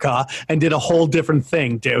Africa and did a whole different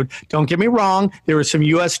thing, dude. Don't get me wrong. There were some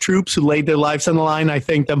U.S. troops who laid their lives on the line. I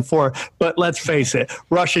thank them for, but let's face it,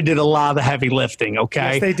 Russia did a lot of the heavy lifting. Okay.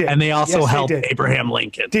 Yes, they did. And they also helped Abraham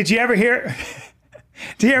Lincoln. Did you ever hear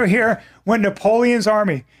when Napoleon's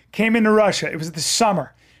army came into Russia? It was the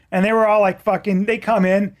summer. And they were all like they come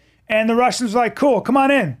in and the Russians were like, cool, come on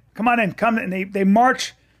in. And they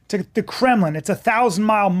march to the Kremlin. It's a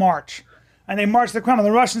 1,000-mile march. And they marched to the Kremlin.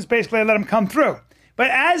 The Russians basically let them come through. But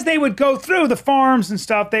as they would go through the farms and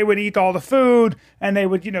stuff, they would eat all the food, and they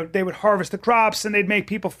would harvest the crops, and they'd make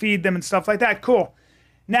people feed them and stuff like that. Cool.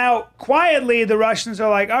 Now, quietly, the Russians are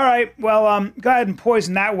like, all right, well, go ahead and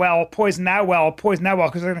poison that well, because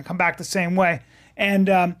they're going to come back the same way.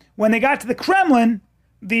 And when they got to the Kremlin,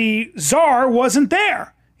 the Tsar wasn't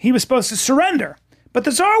there. He was supposed to surrender, but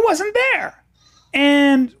the Tsar wasn't there.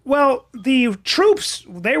 And, well, the troops,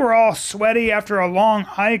 they were all sweaty after a long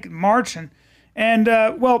hike, march, and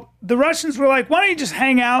the Russians were like, why don't you just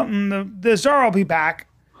hang out and the Tsar will be back.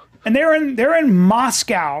 And they're in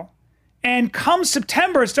Moscow. And come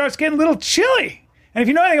September, it starts getting a little chilly. And if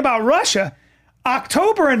you know anything about Russia,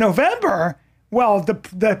 October and November, well,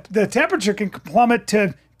 the temperature can plummet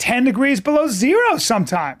to 10 degrees below zero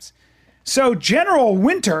sometimes. So General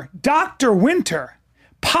Winter, Dr. Winter,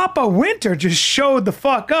 Papa Winter just showed the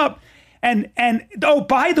fuck up. And oh,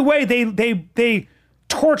 by the way, they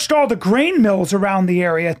torched all the grain mills around the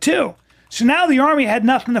area too. So now the army had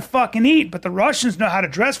nothing to fucking eat, but the Russians know how to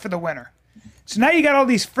dress for the winter. So now you got all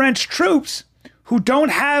these French troops who don't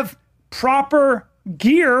have proper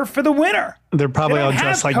gear for the winter. They're probably all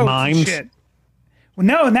dressed like mimes. Well,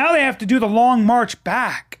 no, now they have to do the long march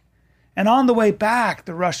back. And on the way back,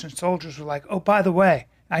 the Russian soldiers were like, oh, by the way,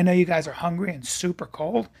 I know you guys are hungry and super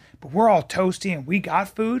cold, but we're all toasty and we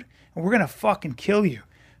got food and we're going to fucking kill you.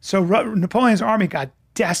 So Napoleon's army got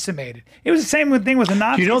decimated. It was the same thing with the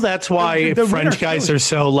Nazis. You know, that's why the French guys are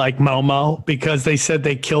so like Momo, because they said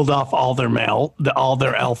they killed off all their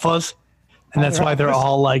alphas. And that's why they're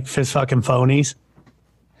all like fist fucking phonies.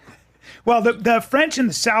 Well, the French in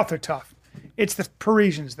the South are tough. It's the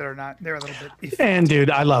Parisians that are not. They're a little bit. And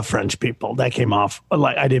dude, I love French people. That came off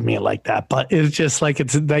like I didn't mean it like that, but it's just like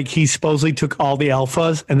it's like he supposedly took all the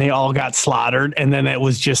alphas and they all got slaughtered, and then it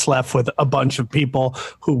was just left with a bunch of people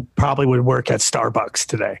who probably would work at Starbucks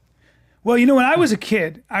today. Well, you know, when I was a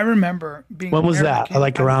kid, I remember being. When was that?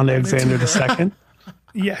 Like around Alexander II.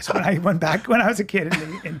 Yes, when I went back when I was a kid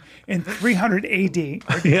in 300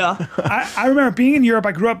 AD. Yeah, I remember being in Europe.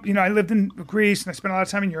 I grew up. You know, I lived in Greece and I spent a lot of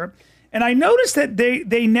time in Europe. And I noticed that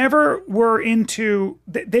they never were into,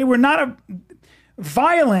 they were not a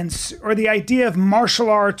violence or the idea of martial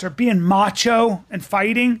arts or being macho and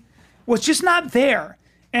fighting was just not there.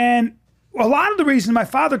 And a lot of the reason my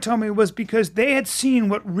father told me was because they had seen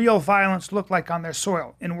what real violence looked like on their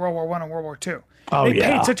soil in World War I and World War II. They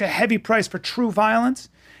paid such a heavy price for true violence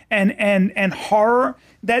and horror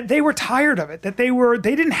that they were tired of it, that they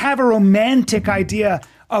didn't have a romantic idea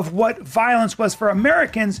of what violence was for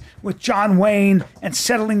Americans with John Wayne and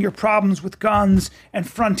settling your problems with guns and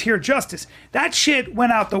frontier justice. That shit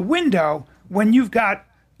went out the window when you've got,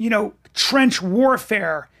 you know, trench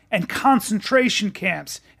warfare and concentration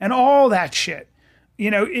camps and all that shit. You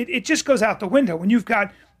know, it just goes out the window when you've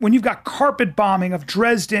got carpet bombing of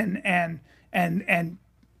Dresden and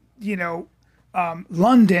you know,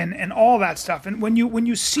 London and all that stuff. And when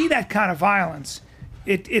you see that kind of violence,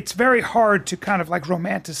 it's very hard to kind of like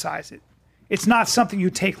romanticize it. It's not something you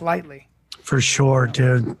take lightly. For sure,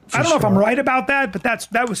 dude. I don't know if I'm right about that, but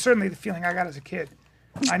that was certainly the feeling I got as a kid.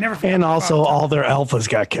 I never. And also, all their alphas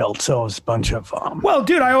got killed, so it was a bunch of. Well,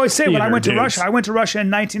 dude, I always say when I went to Russia, I went to Russia in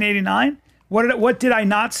 1989. What did I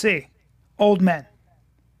not see? Old men.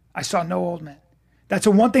 I saw no old men. That's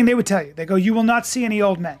the one thing they would tell you. They go, you will not see any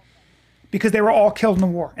old men, because they were all killed in the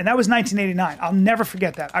war, and that was 1989. I'll never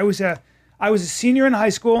forget that. I was a senior in high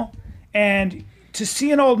school, and to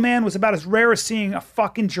see an old man was about as rare as seeing a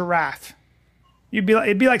fucking giraffe. It'd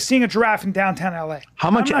be like seeing a giraffe in downtown LA.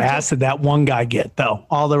 How much ass did that one guy get, though?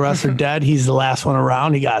 All the rest are dead. He's the last one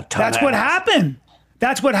around. He got a ton That's what happened.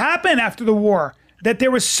 That's what happened after the war. That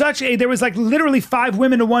there was like literally 5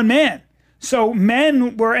 women to 1 man. So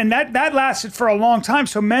men were, and that lasted for a long time.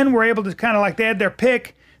 So men were able to kind of like, they had their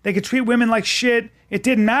pick. They could treat women like shit. It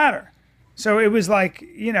didn't matter. So it was like,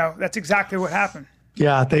 you know, that's exactly what happened.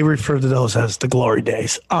 Yeah, they refer to those as the glory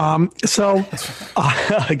days. Guys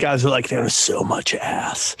are like, there was so much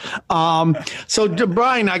ass. So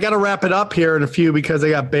Brian, I got to wrap it up here in a few because I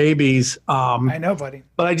got babies. I know, buddy.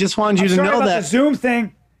 But I just wanted you to know that the Zoom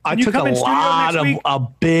thing. I took a lot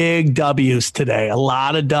of big W's today. A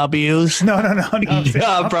lot of W's. No.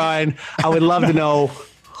 Yeah, Brian, I would love to know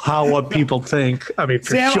what people think. I mean,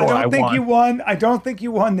 for Sam, sure, I don't think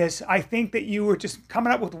you won this. I think that you were just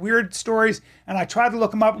coming up with weird stories, and I tried to look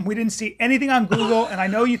them up, and we didn't see anything on Google. And I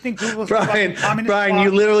know you think Google's Brian, you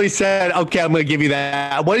literally said, "Okay, I'm going to give you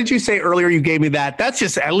that." What did you say earlier? You gave me that. That's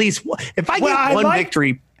just at least if I get one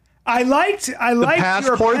victory. I liked the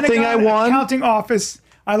passport your thing I won. Accounting office.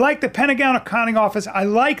 I like the Pentagon Accounting Office. I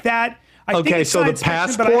like that. I think Okay, it's so the science fiction,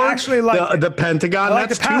 passport, but I actually like the Pentagon, I like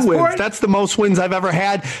that's the 2 wins. passport. That's the most wins I've ever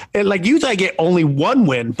had. And like usually I get only 1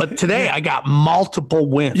 win, but today I got multiple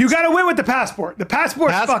wins. You got to win with the passport. The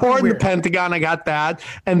passport's fucking Passport and the weird. Pentagon, I got that.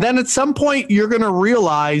 And then at some point you're going to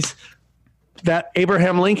realize that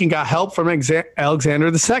Abraham Lincoln got help from Alexander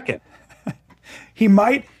II. He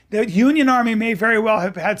might. The Union Army may very well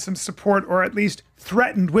have had some support, or at least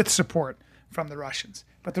threatened with support from the Russians.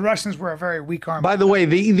 But the Russians were a very weak army. By the way,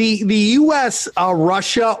 the U.S.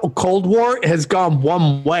 Russia Cold War has gone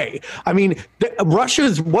one way. I mean,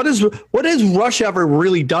 Russia's what has Russia ever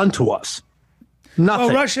really done to us?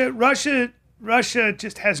 Nothing. Well, Russia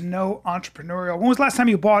just has no entrepreneurial. When was the last time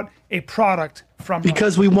you bought a product from Russia?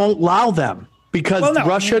 Because we won't allow them. Because Well, no, I mean,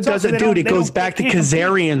 Russia it's also doesn't, they dude. don't- It they goes don't- back to they can't compete.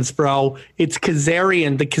 Khazarians, bro. It's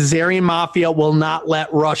Khazarian. The Khazarian mafia will not let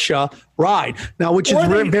Russia ride now, which is Or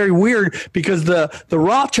they- very weird because the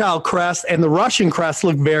Rothschild crest and the Russian crest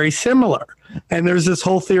look very similar. And there's this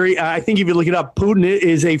whole theory. I think if you look it up, Putin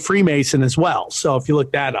is a Freemason as well. So if you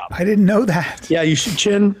look that up, I didn't know that. yeah, you should.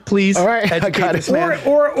 Chin, please. All right, I educate got this it. man.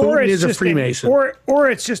 Or Putin it's is a just Freemason. or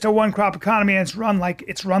it's just a one crop economy and it's run like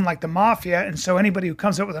the mafia, and so anybody who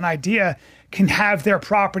comes up with an idea can have their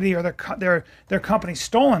property or their company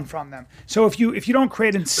stolen from them. So if you don't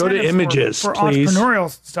create incentives images, for please. entrepreneurial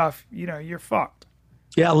stuff, you're fucked.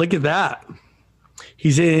 Yeah, look at that.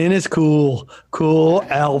 He's in his cool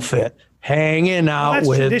outfit, hanging out That's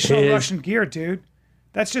with traditional his. Russian gear, dude.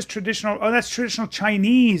 That's just traditional. Oh, that's traditional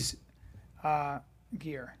Chinese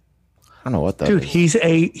gear. I don't know what that Dude, is.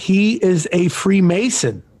 he is a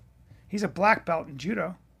Freemason. He's a black belt in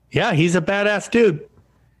judo. Yeah, he's a badass dude.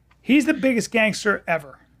 He's the biggest gangster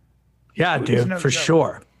ever. Yeah, dude, no for joke.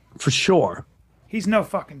 sure. For sure. He's no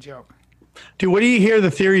fucking joke. Dude, what do you hear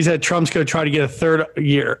the theories that Trump's going to try to get a third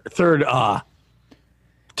Well,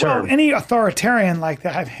 term? any authoritarian like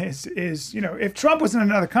that is if Trump was in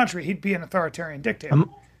another country, he'd be an authoritarian dictator. I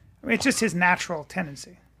mean, it's just his natural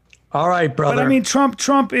tendency. All right, brother. But I mean, Trump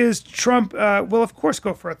will of course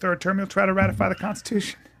go for a third term. He'll try to ratify the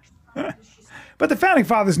Constitution. But the founding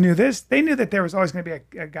fathers knew this. They knew that there was always going to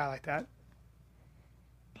be a guy like that.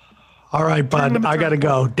 All right, bud. I got to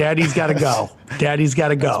go. Daddy's got to go. Daddy's got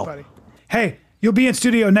to go. Buddy. Hey, you'll be in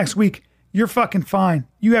studio next week. You're fucking fine.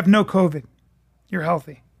 You have no COVID. You're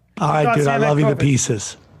healthy. All right, Thoughts dude. I on that love you to COVID?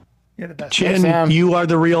 pieces. You're the best. Chin, Sam. you are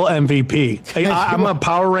the real MVP. Hey, I'm going to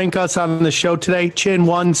power rank us on the show today. Chin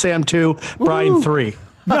 1, Sam 2, Brian 3.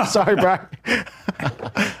 Sorry, Brian.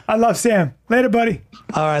 I love Sam. Later, buddy.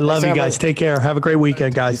 All right, love you Sam, guys. Take care. Have a great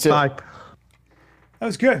weekend, guys. You too. Bye. That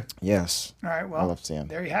was good. Yes. All right, well, love Sam.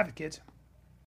 there you have it, kids.